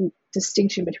important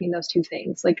distinction between those two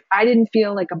things. Like I didn't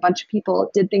feel like a bunch of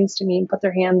people did things to me and put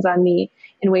their hands on me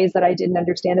in ways that I didn't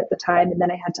understand at the time. And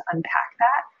then I had to unpack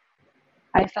that.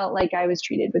 I felt like I was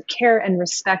treated with care and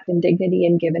respect and dignity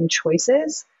and given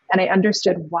choices. And I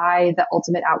understood why the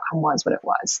ultimate outcome was what it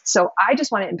was. So I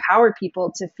just want to empower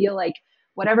people to feel like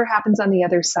whatever happens on the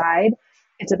other side,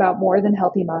 it's about more than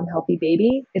healthy mom, healthy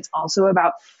baby. It's also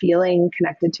about feeling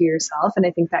connected to yourself. And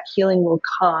I think that healing will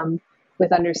come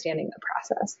with understanding the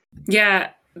process.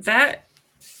 Yeah, I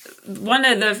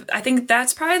think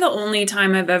that's probably the only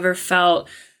time I've ever felt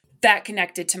that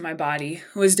connected to my body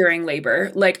was during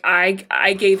labor. Like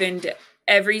I gave in to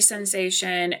every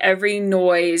sensation, every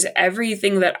noise,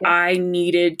 everything that I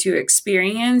needed to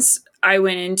experience, I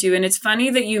went into. And it's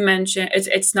funny that you mentioned,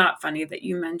 it's not funny that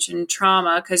you mentioned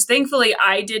trauma, because thankfully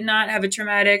I did not have a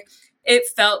traumatic. It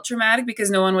felt traumatic because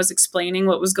no one was explaining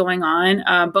what was going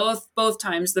on. Both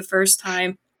times. The first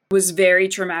time was very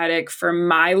traumatic for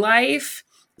my life.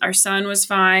 Our son was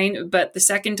fine, but the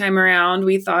second time around,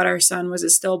 we thought our son was a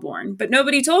stillborn, but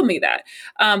nobody told me that.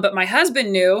 But my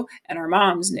husband knew, and our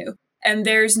moms knew. And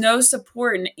there's no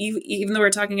support. And even though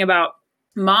we're talking about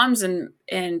moms and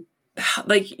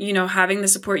like, you know, having the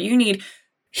support you need,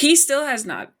 he still has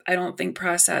not, I don't think,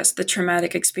 processed the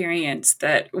traumatic experience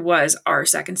that was our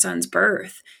second son's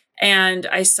birth. And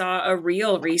I saw a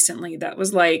reel recently that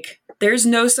was like, there's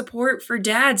no support for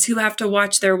dads who have to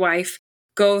watch their wife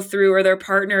go through, or their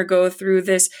partner go through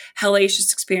this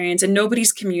hellacious experience, and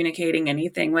nobody's communicating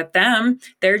anything with them.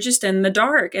 They're just in the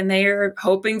dark, and they are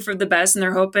hoping for the best. And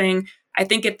they're hoping, I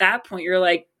think at that point you're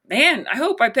like, man, I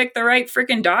hope I picked the right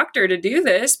freaking doctor to do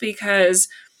this, because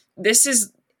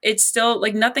it's still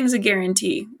like, nothing's a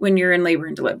guarantee when you're in labor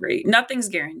and delivery. Nothing's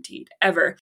guaranteed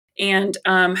ever. And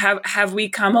have we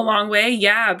come a long way?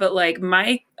 Yeah. But like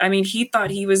Mike, I mean, he thought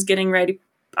he was getting ready.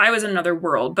 I was in another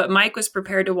world, but Mike was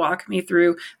prepared to walk me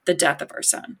through the death of our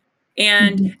son.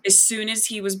 And as soon as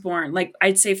he was born, like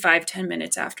I'd say 5-10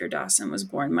 minutes after Dawson was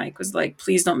born, Mike was like,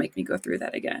 please don't make me go through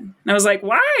that again. And I was like,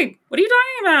 why? What are you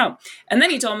talking about? And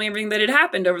then he told me everything that had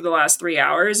happened over the last 3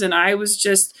 hours. And I was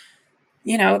just,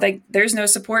 like, there's no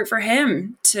support for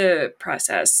him to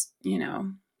process,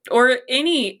 or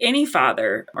any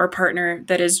father or partner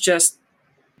that is just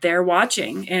there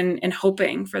watching and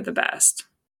hoping for the best.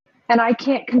 And I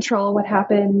can't control what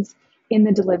happens in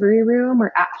the delivery room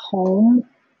or at home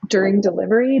during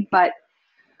delivery, but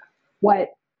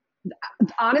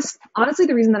honestly,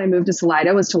 the reason that I moved to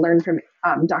Salida was to learn from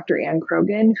Dr. Ann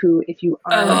Krogan, who, if you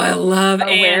are I love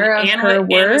aware Ann. of her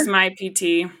work, Ann was my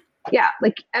PT. Yeah,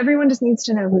 like everyone just needs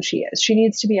to know who she is. She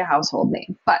needs to be a household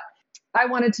name. But I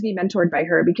wanted to be mentored by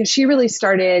her because she really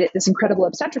started this incredible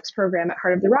obstetrics program at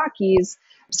Heart of the Rockies.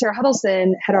 Sarah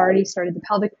Huddleston had already started the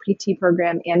pelvic PT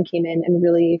program and came in and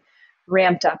really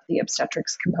ramped up the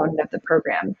obstetrics component of the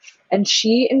program. And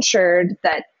she ensured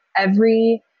that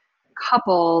every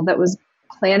couple that was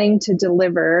planning to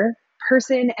deliver,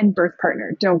 person and birth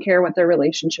partner, don't care what their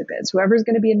relationship is, whoever's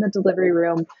going to be in the delivery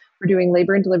room, we're doing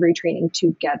labor and delivery training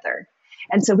together.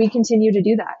 And so we continue to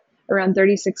do that around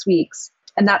 36 weeks.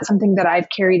 And that's something that I've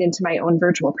carried into my own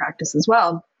virtual practice as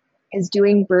well, is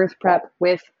doing birth prep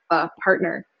with a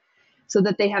partner so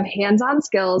that they have hands-on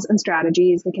skills and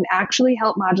strategies that can actually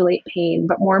help modulate pain.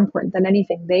 But more important than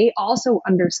anything, they also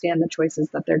understand the choices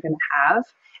that they're going to have,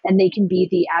 and they can be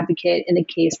the advocate in the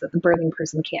case that the birthing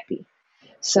person can't be.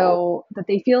 So that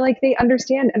they feel like they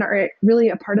understand and are really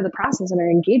a part of the process and are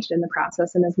engaged in the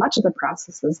process and as much of the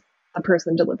process as the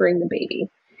person delivering the baby.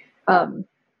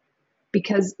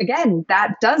 Because again,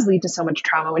 that does lead to so much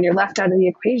trauma when you're left out of the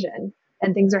equation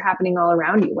and things are happening all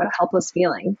around you. What a helpless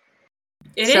feeling.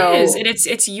 It is. And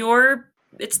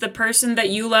it's the person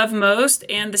that you love most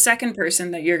and the second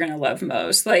person that you're going to love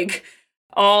most. Like,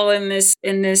 all in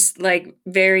this like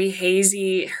very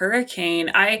hazy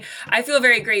hurricane. I feel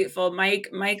very grateful. Mike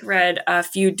read a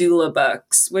few doula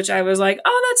books, which I was like,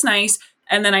 oh, that's nice.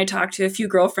 And then I talked to a few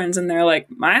girlfriends and they're like,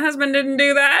 my husband didn't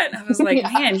do that. And I was like,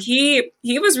 yeah. Man, he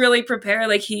was really prepared.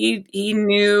 Like he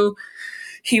knew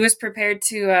he was prepared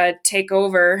to take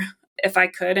over if I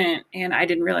couldn't. And I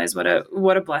didn't realize what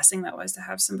a blessing that was to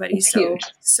have somebody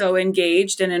so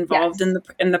engaged and involved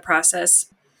in the process.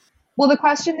 Well, the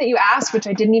question that you asked, which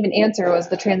I didn't even answer, was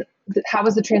how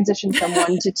was the transition from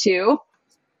 1 to 2?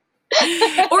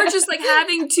 Or just like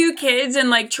having 2 kids and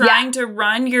like trying to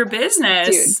run your business.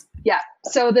 Dude, yeah.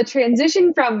 So the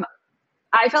transition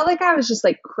I felt like I was just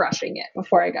like crushing it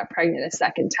before I got pregnant a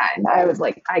second time. I was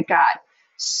like, I got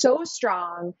so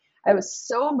strong. I was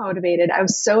so motivated. I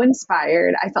was so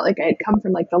inspired. I felt like I had come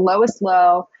from like the lowest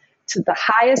low to the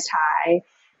highest high.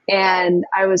 And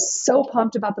I was so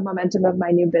pumped about the momentum of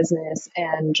my new business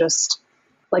and just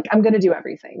like, I'm going to do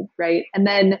everything. Right. And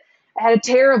then I had a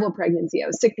terrible pregnancy. I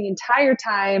was sick the entire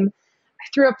time. I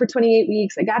threw up for 28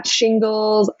 weeks. I got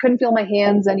shingles. I couldn't feel my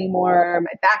hands anymore.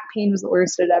 My back pain was the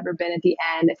worst it had ever been at the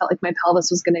end. I felt like my pelvis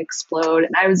was going to explode.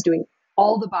 And I was doing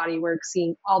all the body work,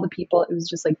 seeing all the people. It was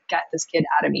just like, get this kid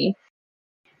out of me.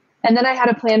 And then I had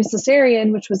a planned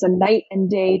cesarean, which was a night and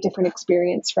day different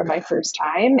experience from my first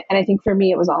time. And I think for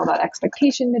me, it was all about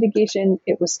expectation mitigation.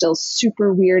 It was still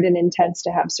super weird and intense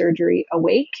to have surgery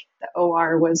awake. The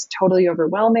OR was totally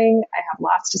overwhelming. I have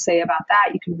lots to say about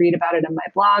that. You can read about it on my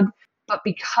blog. But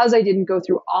because I didn't go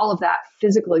through all of that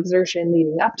physical exertion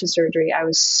leading up to surgery, I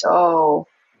was so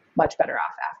much better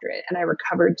off after it. And I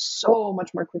recovered so much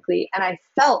more quickly. And I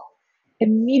felt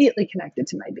immediately connected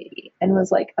to my baby and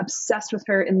was like obsessed with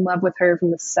her, in love with her from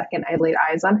the second I laid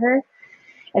eyes on her,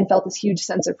 and felt this huge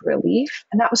sense of relief.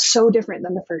 And that was so different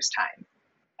than the first time.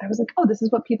 I was like, oh, this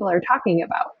is what people are talking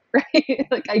about, right?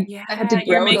 Like I had to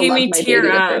grow to love my baby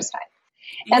the first time.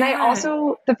 Yeah. And I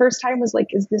also, the first time was like,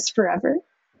 is this forever?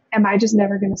 Am I just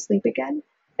never going to sleep again?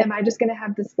 Am I just going to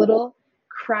have this little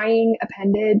crying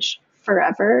appendage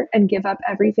forever and give up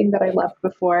everything that I loved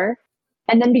before?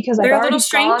 And then because I've already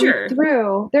gone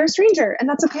through, they're a stranger, and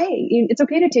that's okay. It's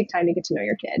okay to take time to get to know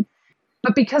your kid.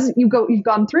 But because you've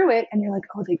gone through it and you're like,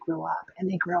 oh, they grow up, and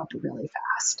they grow up really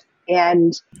fast.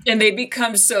 And they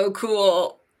become so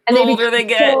cool. and they older become they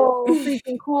get. so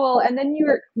freaking cool. And then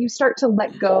you start to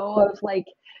let go of like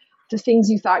the things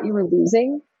you thought you were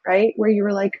losing, right? Where you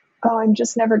were like, oh, I'm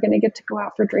just never going to get to go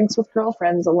out for drinks with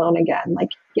girlfriends alone again. Like,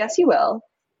 yes, you will.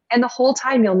 And the whole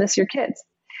time you'll miss your kids.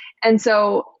 And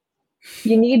so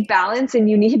you need balance and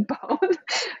you need both,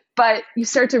 but you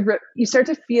start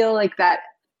to feel like that,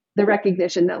 the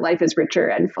recognition that life is richer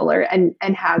and fuller and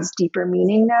has deeper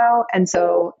meaning now. And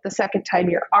so the second time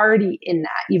you're already in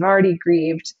that, you've already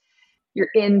grieved, you're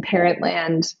in parent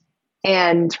land.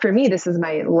 And for me, this is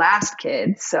my last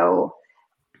kid. So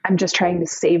I'm just trying to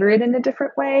savor it in a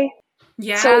different way. So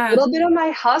a Yeah. little bit of my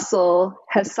hustle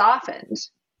has softened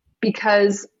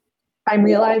because I'm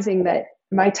realizing that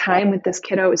my time with this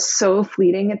kiddo is so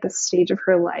fleeting at this stage of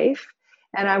her life.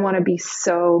 And I want to be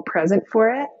so present for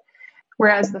it.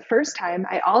 Whereas the first time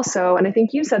I also, and I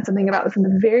think you said something about this in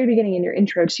the very beginning in your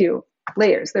intro too,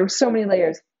 layers. There were so many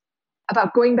layers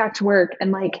about going back to work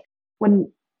and like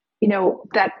when,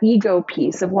 that ego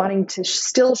piece of wanting to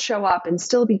still show up and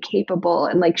still be capable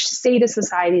and like say to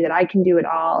society that I can do it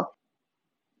all.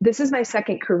 This is my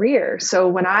second career. So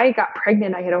when I got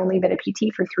pregnant, I had only been a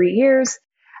PT for 3 years.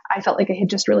 I felt like I had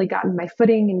just really gotten my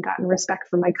footing and gotten respect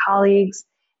from my colleagues.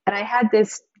 And I had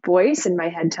this voice in my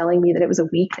head telling me that it was a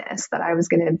weakness, that I was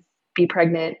going to be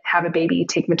pregnant, have a baby,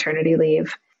 take maternity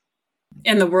leave.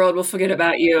 And the world will forget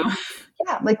about you.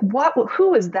 Yeah, like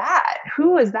who is that?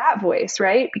 Who is that voice,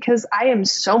 right? Because I am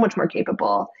so much more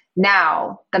capable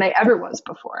now than I ever was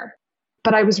before.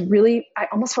 But I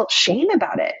almost felt shame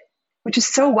about it, which is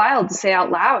so wild to say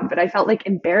out loud, but I felt like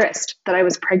embarrassed that I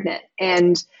was pregnant.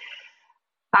 And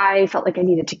I felt like I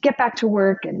needed to get back to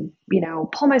work and,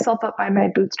 pull myself up by my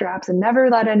bootstraps and never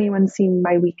let anyone see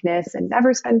my weakness and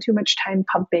never spend too much time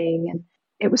pumping. And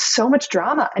it was so much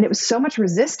drama and it was so much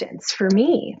resistance for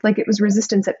me. Like it was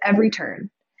resistance at every turn.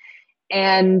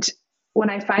 And when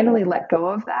I finally let go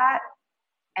of that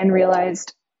and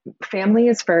realized family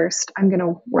is first, I'm going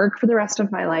to work for the rest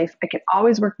of my life. I can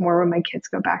always work more when my kids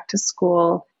go back to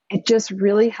school. It just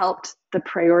really helped the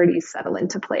priorities settle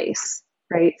into place.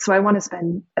 Right. So I want to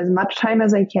spend as much time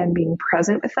as I can being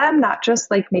present with them, not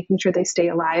just like making sure they stay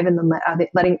alive and then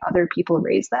letting other people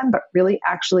raise them, but really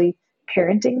actually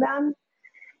parenting them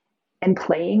and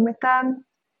playing with them.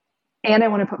 And I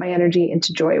want to put my energy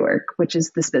into joy work, which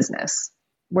is this business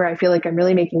where I feel like I'm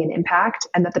really making an impact.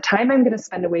 And that the time I'm going to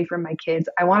spend away from my kids,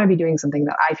 I want to be doing something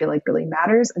that I feel like really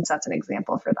matters and sets an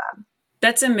example for them.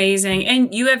 That's amazing.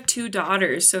 And you have 2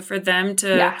 daughters. So for them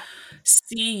to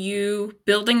see you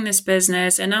building this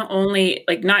business and not only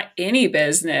like not any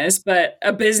business, but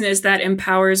a business that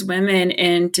empowers women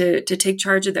and to take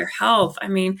charge of their health. I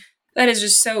mean, that is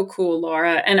just so cool,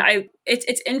 Laura. And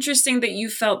it's interesting that you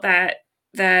felt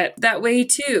that way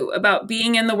too about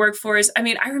being in the workforce. I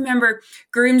mean, I remember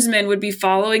groomsmen would be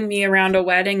following me around a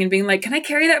wedding and being like, "Can I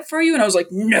carry that for you?" And I was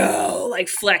like, "No," like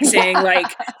flexing, like,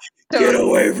 "Get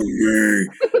away from me."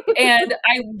 And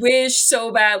I wish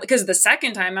so bad because the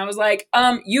second time I was like,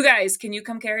 you guys, can you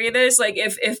come carry this? Like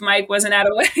if Mike wasn't at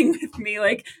a wedding with me,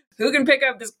 like who can pick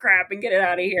up this crap and get it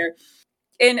out of here?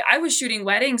 And I was shooting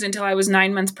weddings until I was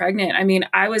 9 months pregnant. I mean,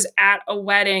 I was at a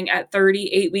wedding at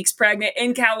 38 weeks pregnant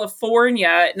in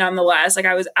California, nonetheless. Like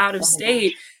I was out of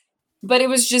state. But it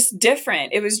was just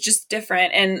different. It was just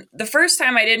different. And the first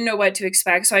time I didn't know what to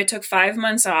expect. So I took 5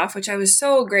 months off, which I was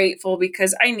so grateful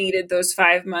because I needed those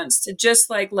 5 months to just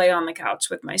like lay on the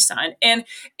couch with my son. And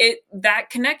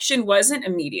that connection wasn't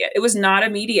immediate. It was not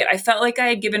immediate. I felt like I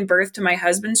had given birth to my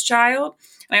husband's child.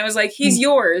 And I was like, he's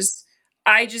yours.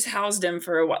 I just housed him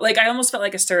for a while. Like I almost felt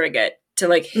like a surrogate to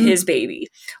like his baby,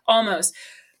 almost.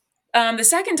 The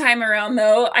second time around,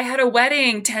 though, I had a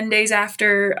wedding 10 days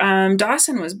after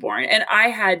Dawson was born. And I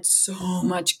had so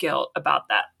much guilt about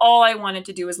that. All I wanted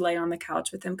to do was lay on the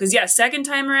couch with him. Because, second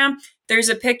time around, there's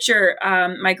a picture.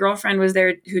 My girlfriend was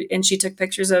there and she took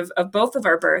pictures of both of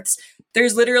our births.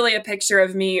 There's literally a picture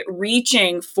of me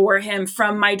reaching for him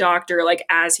from my doctor, like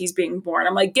as he's being born.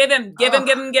 I'm like, give him.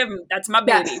 That's my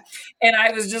baby. Yes. And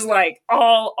I was just like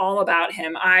all about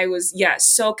him. I was,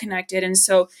 so connected. And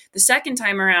so the second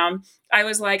time around, I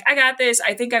was like, I got this.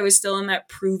 I think I was still in that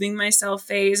proving myself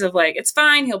phase of like, it's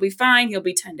fine. He'll be fine. He'll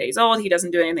be 10 days old. He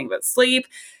doesn't do anything but sleep.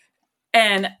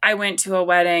 And I went to a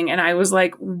wedding and I was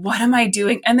like, what am I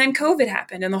doing? And then COVID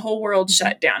happened and the whole world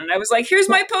shut down. And I was like, here's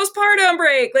my postpartum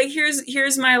break. Like,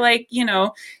 here's my, like,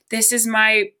 this is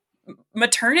my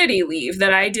maternity leave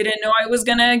that I didn't know I was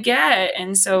going to get.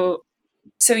 And so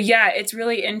it's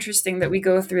really interesting that we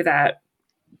go through that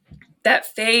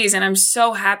phase. And I'm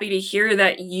so happy to hear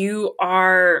that you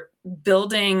are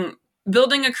building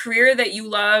a career that you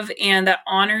love and that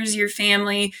honors your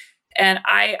family. And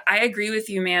I agree with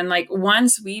you, man. Like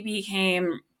once we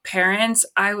became parents,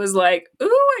 I was like, ooh,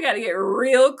 I got to get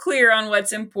real clear on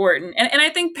what's important. And I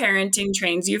think parenting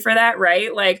trains you for that,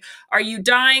 right? Like, are you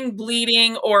dying,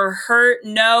 bleeding, or hurt?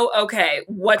 No. Okay.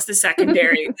 What's the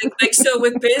secondary? Like, so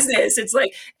with business, it's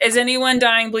like, is anyone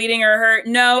dying, bleeding, or hurt?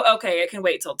 No. Okay. I can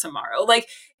wait till tomorrow. Like,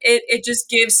 it just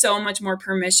gives so much more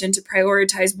permission to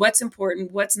prioritize what's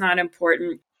important, what's not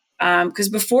important. Because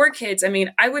before kids, I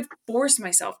mean, I would force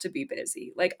myself to be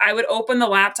busy. Like I would open the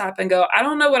laptop and go, I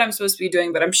don't know what I'm supposed to be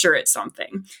doing, but I'm sure it's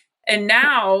something. And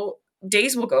now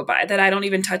days will go by that I don't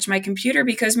even touch my computer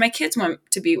because my kids want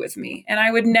to be with me. And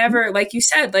I would never, like you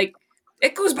said, like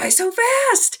it goes by so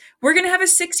fast. We're going to have a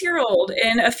 6-year old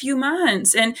in a few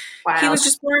months. And he Wow. was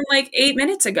just born like 8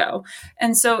 minutes ago.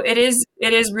 And so it is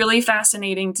really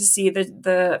fascinating to see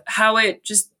the how it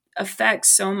just affects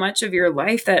so much of your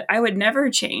life that I would never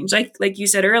change. Like you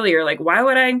said earlier, like why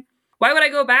would I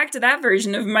go back to that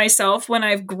version of myself when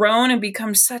I've grown and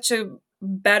become such a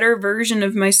better version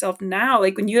of myself now?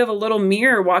 Like when you have a little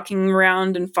mirror walking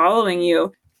around and following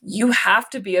you, you have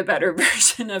to be a better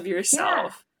version of Yeah.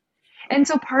 yourself. And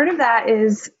so part of that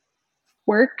is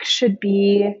work should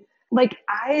be like,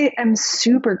 I am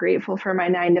super grateful for my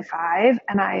 9 to 5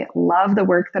 and I love the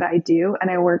work that I do. And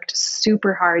I worked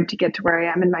super hard to get to where I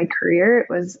am in my career. It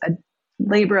was a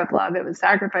labor of love. It was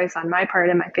sacrifice on my part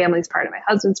and my family's part and my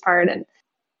husband's part. And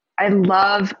I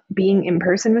love being in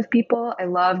person with people. I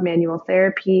love manual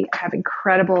therapy. I have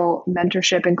incredible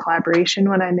mentorship and collaboration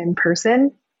when I'm in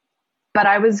person. But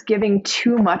I was giving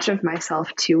too much of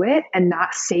myself to it and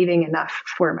not saving enough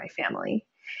for my family.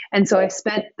 And so I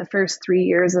spent the first 3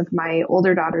 years of my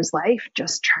older daughter's life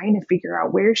just trying to figure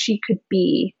out where she could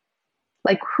be,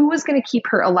 like who was going to keep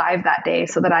her alive that day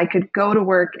so that I could go to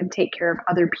work and take care of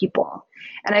other people.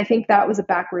 And I think that was a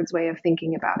backwards way of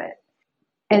thinking about it.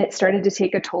 And it started to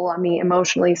take a toll on me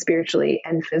emotionally, spiritually,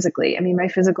 and physically. I mean, my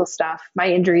physical stuff, my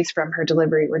injuries from her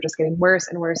delivery were just getting worse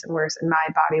and worse and worse. And my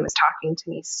body was talking to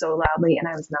me so loudly and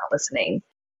I was not listening.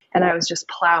 And I was just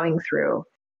plowing through.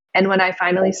 And when I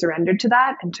finally surrendered to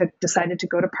that and decided to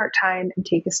go to part-time and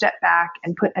take a step back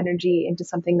and put energy into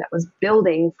something that was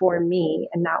building for me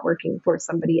and not working for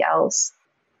somebody else,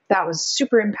 that was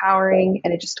super empowering.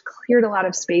 And it just cleared a lot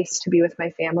of space to be with my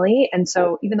family. And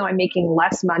so even though I'm making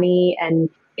less money and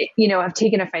I've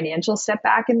taken a financial step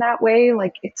back in that way,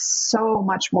 like it's so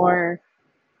much more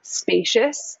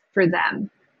spacious for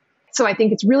them. So I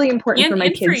think it's really important for my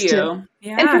And for kids to,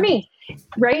 you. and for Yeah. me,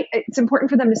 right? It's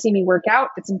important for them to see me work out.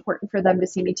 It's important for them to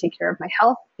see me take care of my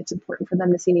health. It's important for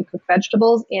them to see me cook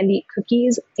vegetables and eat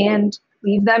cookies and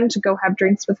leave them to go have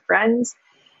drinks with friends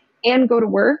and go to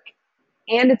work.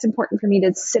 And it's important for me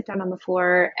to sit down on the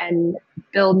floor and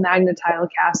build magnetile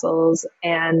castles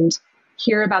and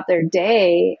hear about their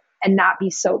day and not be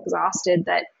so exhausted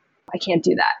that I can't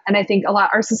do that. And I think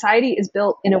our society is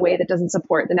built in a way that doesn't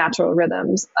support the natural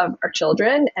rhythms of our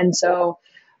children. And so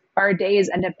our days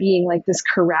end up being like this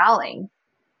corralling,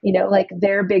 like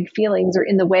their big feelings are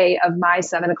in the way of my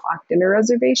 7 o'clock dinner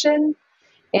reservation.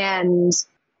 And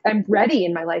I'm ready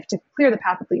in my life to clear the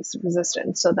path of least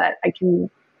resistance so that I can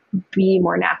be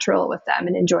more natural with them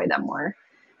and enjoy them more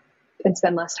and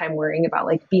spend less time worrying about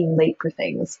like being late for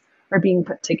things or being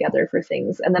put together for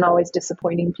things and then always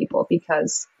disappointing people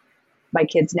because my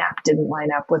kid's nap didn't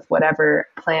line up with whatever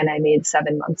plan I made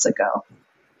 7 months ago.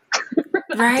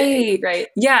 Right. Right.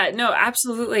 Yeah, no,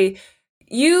 absolutely.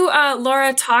 You,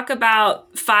 Laura, talk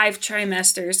about 5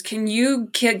 trimesters. Can you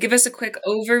give us a quick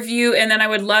overview? And then I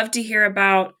would love to hear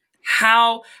about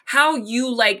how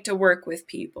you like to work with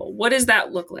people. What does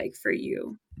that look like for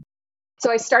you?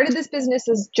 So I started this business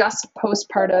as just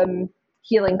postpartum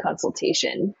healing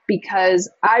consultation because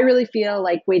I really feel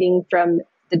like waiting from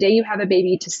the day you have a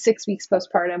baby to 6 weeks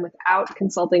postpartum without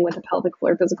consulting with a pelvic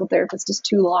floor physical therapist is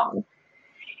too long.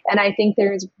 And I think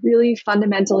there's really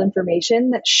fundamental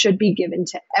information that should be given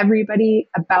to everybody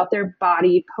about their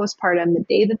body postpartum the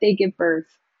day that they give birth,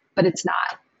 but it's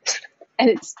not.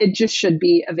 And it just should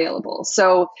be available.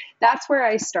 So that's where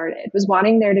I started, was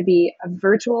wanting there to be a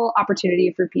virtual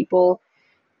opportunity for people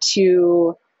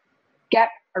to get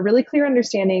a really clear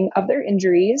understanding of their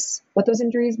injuries, what those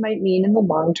injuries might mean in the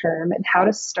long term, and how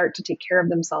to start to take care of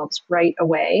themselves right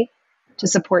away to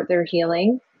support their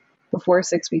healing before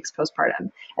 6 weeks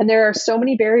postpartum. And there are so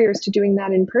many barriers to doing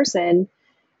that in person: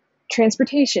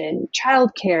 transportation,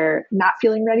 childcare, not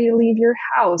feeling ready to leave your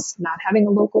house, not having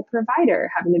a local provider,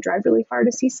 having to drive really far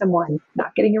to see someone,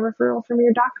 not getting a referral from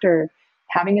your doctor,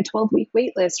 having a 12-week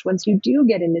wait list once you do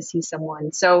get in to see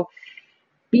someone. So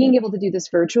being able to do this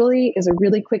virtually is a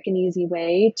really quick and easy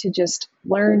way to just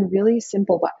learn really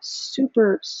simple but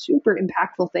super, super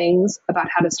impactful things about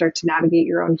how to start to navigate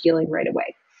your own healing right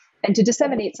away. And to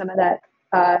disseminate some of that,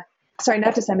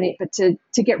 not disseminate, but to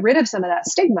get rid of some of that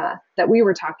stigma that we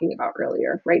were talking about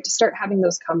earlier, right? To start having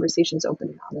those conversations open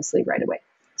and honestly right away.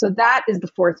 So that is the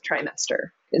fourth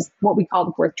trimester, is what we call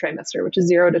the fourth trimester, which is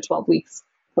 0 to 12 weeks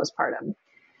postpartum.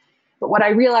 But what I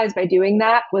realized by doing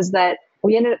that was that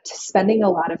we ended up spending a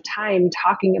lot of time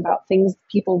talking about things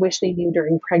people wish they knew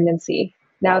during pregnancy,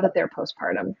 now that they're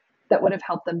postpartum, that would have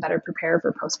helped them better prepare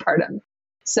for postpartum.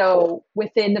 So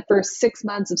within the first 6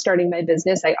 months of starting my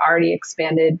business, I already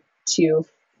expanded to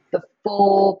the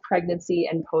full pregnancy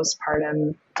and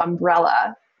postpartum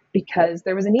umbrella because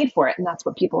there was a need for it. And that's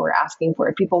what people were asking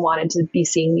for. People wanted to be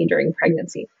seeing me during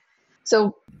pregnancy.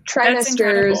 So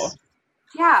trimesters.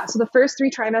 Yeah. So the first 3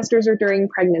 trimesters are during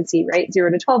pregnancy, right?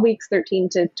 0 to 12 weeks, 13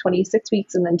 to 26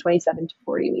 weeks, and then 27 to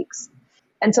 40 weeks.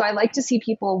 And so I like to see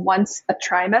people once a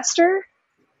trimester.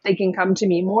 They can come to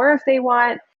me more if they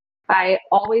want. I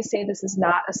always say this is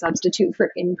not a substitute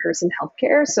for in-person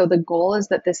healthcare. So the goal is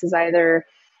that this is either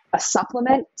a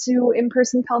supplement to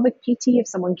in-person pelvic PT if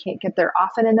someone can't get there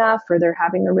often enough, or they're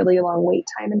having a really long wait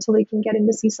time until they can get in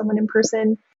to see someone in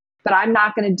person. But I'm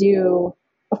not going to do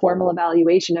a formal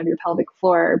evaluation of your pelvic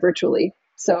floor virtually.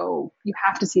 So you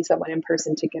have to see someone in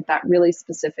person to get that really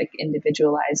specific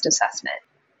individualized assessment.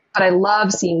 But I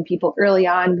love seeing people early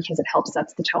on because it helps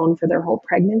set the tone for their whole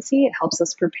pregnancy. It helps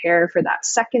us prepare for that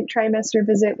second trimester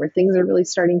visit where things are really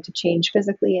starting to change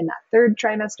physically, and that third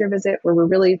trimester visit where we're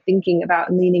really thinking about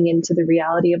and leaning into the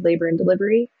reality of labor and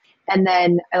delivery. And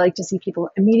then I like to see people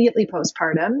immediately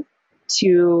postpartum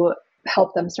to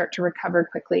help them start to recover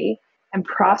quickly and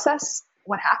process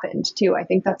what happened too. I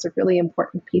think that's a really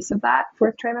important piece of that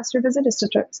fourth trimester visit, is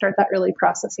to start that early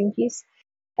processing piece.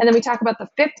 And then we talk about the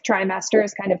fifth trimester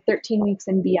as kind of 13 weeks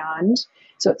and beyond.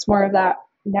 So it's more of that,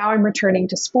 now I'm returning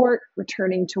to sport,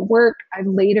 returning to work. I've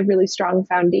laid a really strong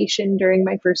foundation during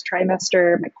my first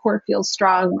trimester. My core feels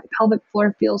strong. My pelvic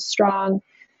floor feels strong.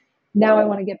 Now I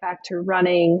want to get back to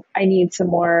running. I need some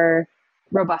more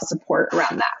robust support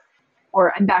around that.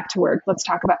 Or I'm back to work. Let's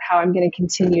talk about how I'm going to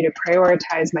continue to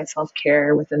prioritize my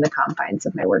self-care within the confines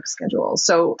of my work schedule.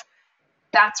 So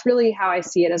that's really how I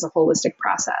see it as a holistic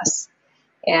process.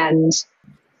 And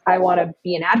I want to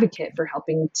be an advocate for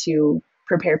helping to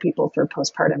prepare people for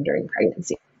postpartum during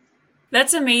pregnancy.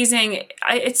 That's amazing.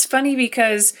 It's funny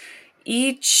because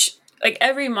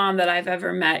every mom that I've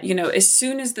ever met, as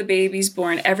soon as the baby's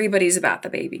born, everybody's about the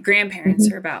baby. Grandparents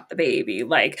are about the baby.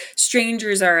 Like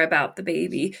strangers are about the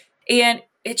baby. And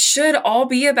it should all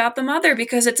be about the mother,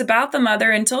 because it's about the mother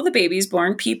until the baby's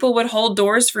born. People would hold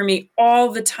doors for me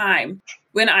all the time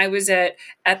when I was at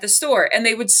the store, and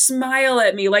they would smile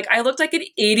at me. Like I looked like an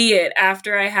idiot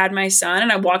after I had my son,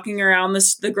 and I'm walking around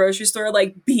the grocery store,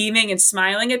 like beaming and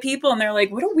smiling at people. And they're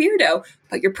like, what a weirdo,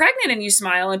 but you're pregnant and you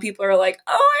smile. And people are like,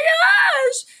 oh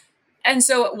my gosh. And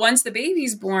so once the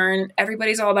baby's born,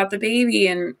 everybody's all about the baby.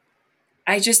 And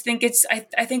I just think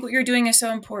I think what you're doing is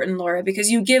so important, Laura,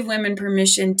 because you give women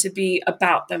permission to be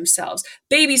about themselves.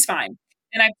 Baby's fine.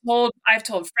 And I've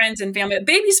told friends and family,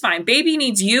 baby's fine. Baby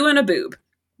needs you and a boob.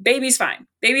 Baby's fine.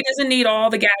 Baby doesn't need all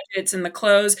the gadgets and the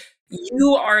clothes.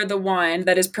 You are the one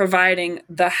that is providing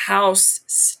the house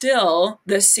still,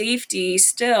 the safety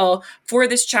still for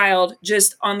this child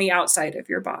just on the outside of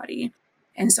your body.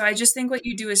 And so I just think what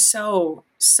you do is so,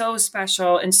 so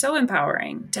special and so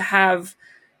empowering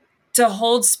to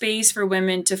hold space for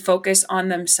women to focus on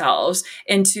themselves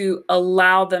and to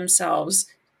allow themselves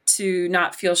to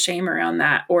not feel shame around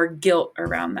that or guilt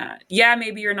around that. Yeah,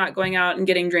 maybe you're not going out and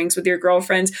getting drinks with your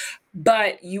girlfriends,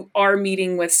 but you are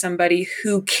meeting with somebody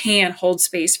who can hold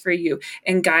space for you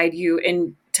and guide you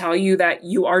and tell you that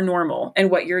you are normal and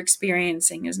what you're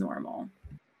experiencing is normal.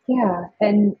 Yeah.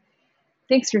 And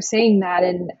thanks for saying that.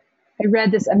 And I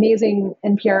read this amazing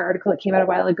NPR article that came out a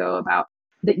while ago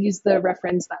that used the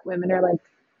reference that women are like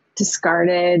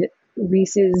discarded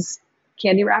Reese's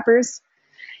candy wrappers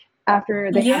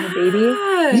after they have a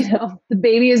baby. The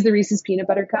baby is the Reese's peanut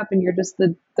butter cup and you're just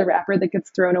the wrapper that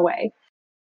gets thrown away.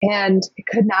 And it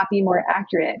could not be more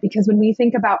accurate, because when we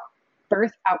think about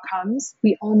birth outcomes,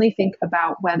 we only think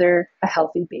about whether a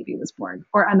healthy baby was born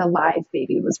or an alive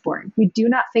baby was born. We do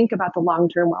not think about the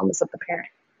long-term wellness of the parent.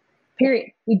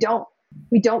 Period. We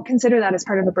don't consider that as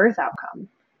part of a birth outcome.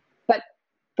 But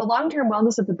the long-term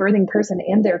wellness of the birthing person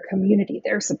and their community,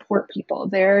 their support people,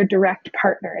 their direct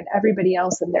partner, and everybody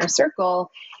else in their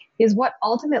circle is what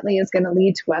ultimately is going to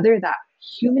lead to whether that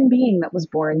human being that was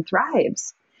born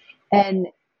thrives. And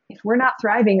if we're not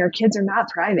thriving, our kids are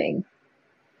not thriving,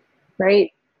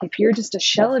 right? if you're just a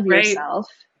shell of Right. yourself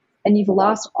and you've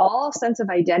lost all sense of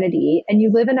identity and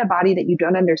you live in a body that you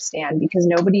don't understand because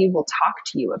nobody will talk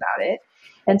to you about it,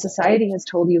 and society has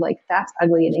told you like that's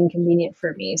ugly and inconvenient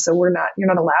for me, so you're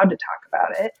not allowed to talk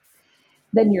about it,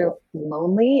 then you're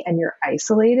lonely and you're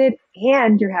isolated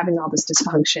and you're having all this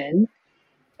dysfunction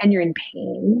and you're in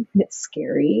pain and it's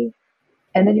scary.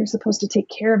 And then you're supposed to take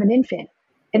care of an infant.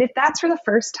 And if that's for the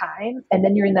first time, and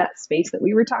then you're in that space that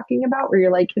we were talking about where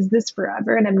you're like, is this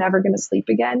forever and I'm never going to sleep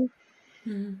again?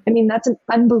 Mm-hmm. I mean, that's an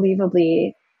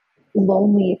unbelievably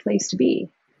lonely place to be.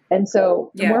 And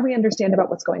so the more we understand about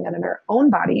what's going on in our own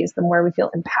bodies, the more we feel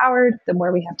empowered, the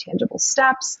more we have tangible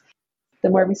steps, the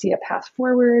more we see a path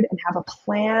forward and have a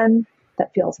plan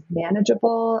that feels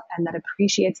manageable and that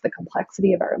appreciates the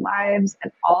complexity of our lives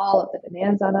and all of the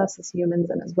demands on us as humans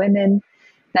and as women,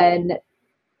 then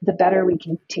the better we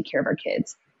can take care of our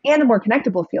kids and the more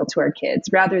connected we'll feel to our kids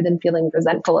rather than feeling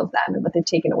resentful of them and what they've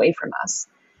taken away from us.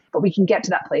 But we can get to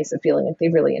that place of feeling like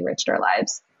they've really enriched our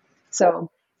lives. So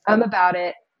I'm about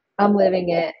it. I'm living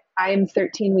it. I'm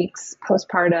 13 weeks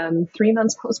postpartum, 3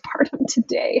 months postpartum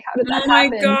today. How did that Oh my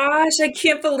happen? gosh, I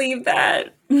can't believe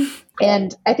that.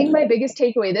 And I think my biggest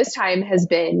takeaway this time has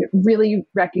been really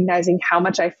recognizing how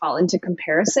much I fall into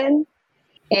comparison.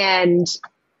 And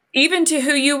even to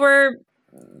who you were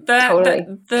totally.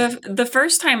 the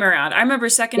first time around. I remember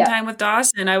second time with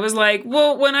Dawson, I was like,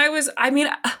 well,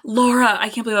 Laura, I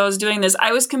can't believe I was doing this.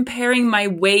 I was comparing my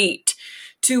weight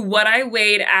to what I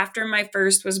weighed after my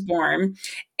first was born.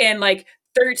 And like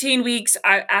 13 weeks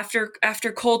after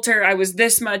Coulter, I was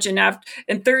this much.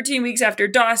 And 13 weeks after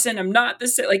Dawson, I'm not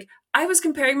this, like, I was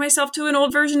comparing myself to an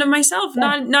old version of myself,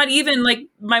 not even like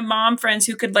my mom friends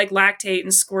who could like lactate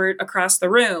and squirt across the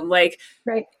room. Like,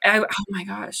 right. Oh my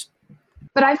gosh.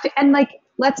 But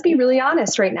let's be really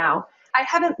honest right now. I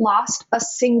haven't lost a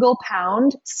single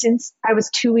pound since I was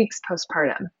 2 weeks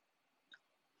postpartum.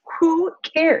 Who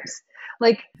cares?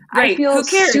 Like, right. I feel Who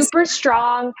cares? super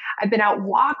strong. I've been out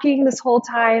walking this whole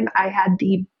time. I had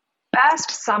the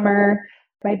best summer.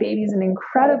 My baby's an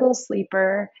incredible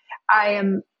sleeper. I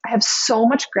have so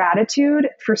much gratitude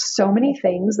for so many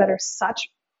things that are such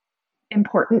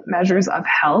important measures of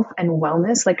health and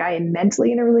wellness. Like, I am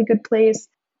mentally in a really good place.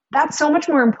 That's so much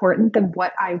more important than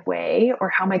what I weigh or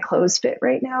how my clothes fit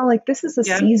right now. Like, this is a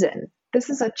season. This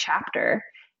is a chapter.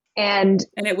 And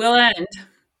it will end.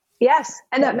 Yes.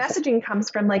 And that messaging comes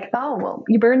from like, oh, well,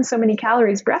 you burn so many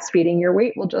calories breastfeeding, your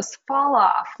weight will just fall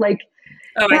off. Like,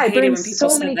 I burn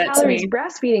so many calories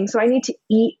breastfeeding. So I need to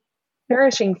eat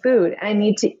nourishing food and I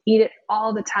need to eat it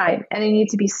all the time. And I need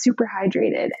to be super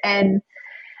hydrated. And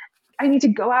I need to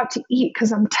go out to eat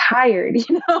because I'm tired,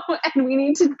 and we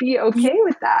need to be okay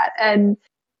with that. And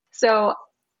so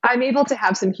I'm able to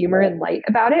have some humor and light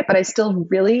about it, but I still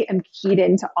really am keyed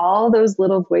into all those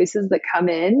little voices that come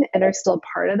in and are still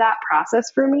part of that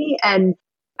process for me. And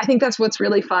I think that's what's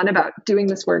really fun about doing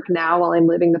this work now while I'm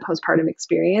living the postpartum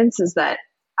experience is that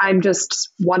I'm just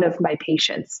one of my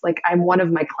patients. Like, I'm one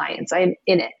of my clients. I'm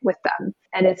in it with them.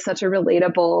 And it's such a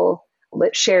relatable,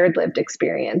 shared lived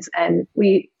experience. And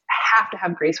we have to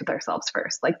have grace with ourselves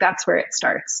first. Like, that's where it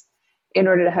starts in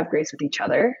order to have grace with each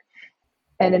other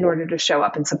and in order to show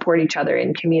up and support each other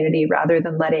in community rather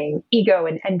than letting ego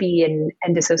and envy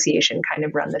and dissociation kind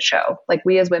of run the show. Like,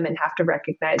 we as women have to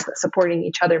recognize that supporting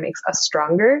each other makes us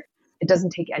stronger. It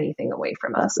doesn't take anything away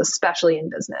from us, especially in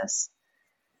business.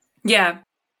 Yeah.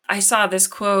 I saw this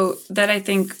quote that I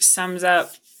think sums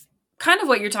up kind of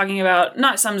what you're talking about,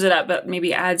 not sums it up, but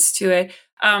maybe adds to it.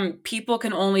 People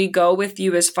can only go with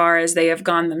you as far as they have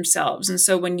gone themselves. And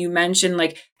so when you mentioned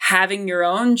like having your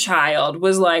own child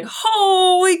was like,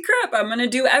 holy crap, I'm going to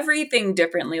do everything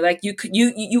differently. Like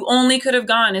you only could have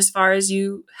gone as far as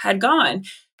you had gone.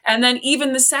 And then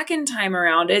even the second time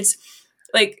around, it's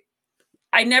like,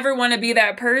 I never want to be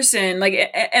that person. Like,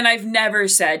 and I've never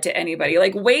said to anybody,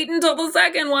 like, wait until the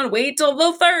second one, wait till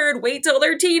the third, wait till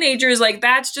they're teenagers. Like,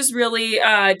 that's just really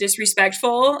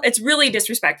disrespectful. It's really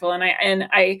disrespectful. And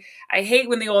I hate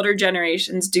when the older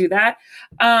generations do that.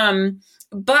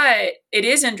 But it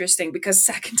is interesting because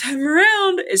second time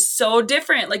around is so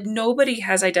different. Like, nobody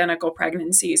has identical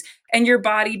pregnancies and your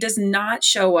body does not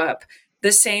show up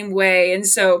the same way. And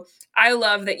so I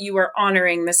love that you are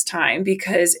honoring this time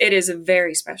because it is a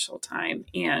very special time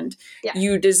and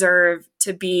you deserve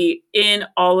to be in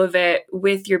all of it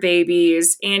with your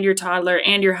babies and your toddler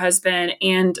and your husband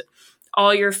and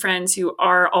all your friends who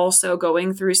are also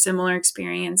going through similar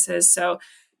experiences. So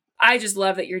I just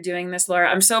love that you're doing this,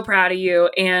 Laura. I'm so proud of you.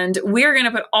 And we're going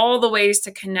to put all the ways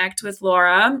to connect with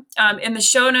Laura in the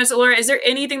show notes. Laura, is there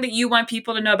anything that you want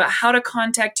people to know about how to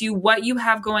contact you, what you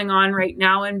have going on right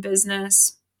now in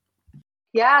business?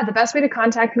 Yeah, the best way to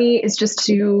contact me is just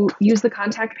to use the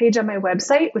contact page on my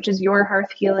website, which is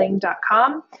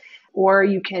yourhearthhealing.com, or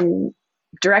you can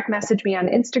direct message me on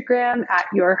Instagram at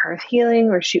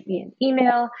yourhearthhealing or shoot me an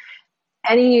email.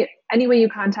 Any way you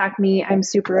contact me, I'm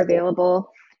super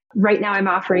available. Right now I'm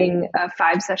offering a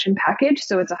 5-session package,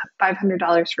 so it's a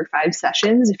 $500 for 5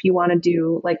 sessions if you want to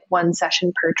do like 1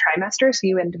 session per trimester, so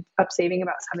you end up saving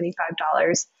about $75.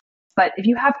 But if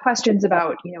you have questions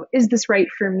about, is this right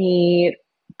for me?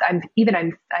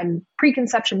 I'm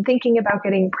preconception thinking about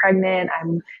getting pregnant.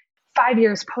 I'm 5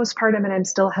 years postpartum and I'm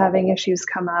still having issues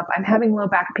come up. I'm having low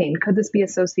back pain. Could this be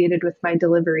associated with my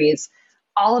deliveries?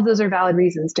 All of those are valid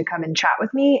reasons to come and chat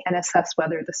with me and assess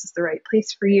whether this is the right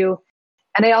place for you.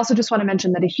 And I also just want to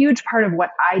mention that a huge part of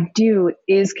what I do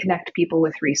is connect people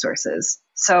with resources.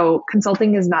 So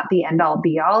consulting is not the end all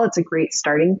be all. It's a great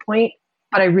starting point,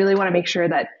 but I really want to make sure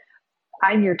that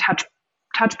I'm your touch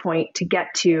point to get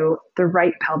to the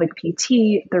right pelvic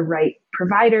PT, the right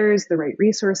providers, the right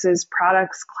resources,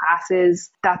 products, classes.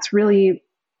 That's really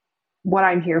what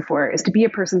I'm here for, is to be a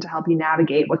person to help you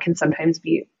navigate what can sometimes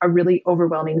be a really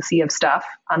overwhelming sea of stuff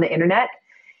on the internet,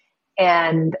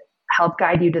 and help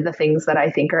guide you to the things that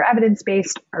I think are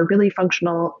evidence-based, are really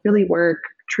functional, really work,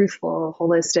 truthful,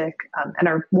 holistic, and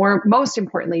are most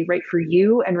importantly, right for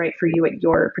you and right for you at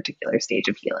your particular stage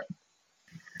of healing.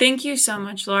 Thank you so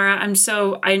much, Laura. I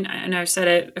know I've said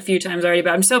it a few times already,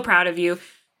 but I'm so proud of you.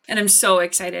 And I'm so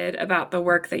excited about the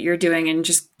work that you're doing, and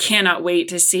just cannot wait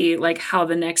to see like how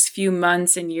the next few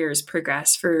months and years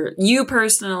progress for you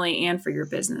personally and for your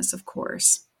business, of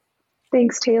course.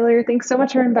 Thanks, Taylor. Thanks so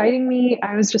much for inviting me.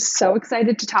 I was just so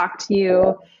excited to talk to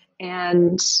you,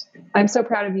 and I'm so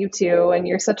proud of you too. And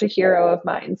you're such a hero of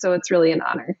mine. So it's really an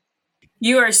honor.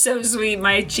 You are so sweet.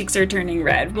 My cheeks are turning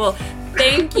red. Well,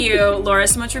 thank you, Laura,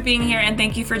 so much for being here. And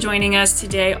thank you for joining us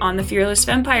today on The Fearless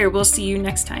Vampire. We'll see you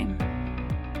next time.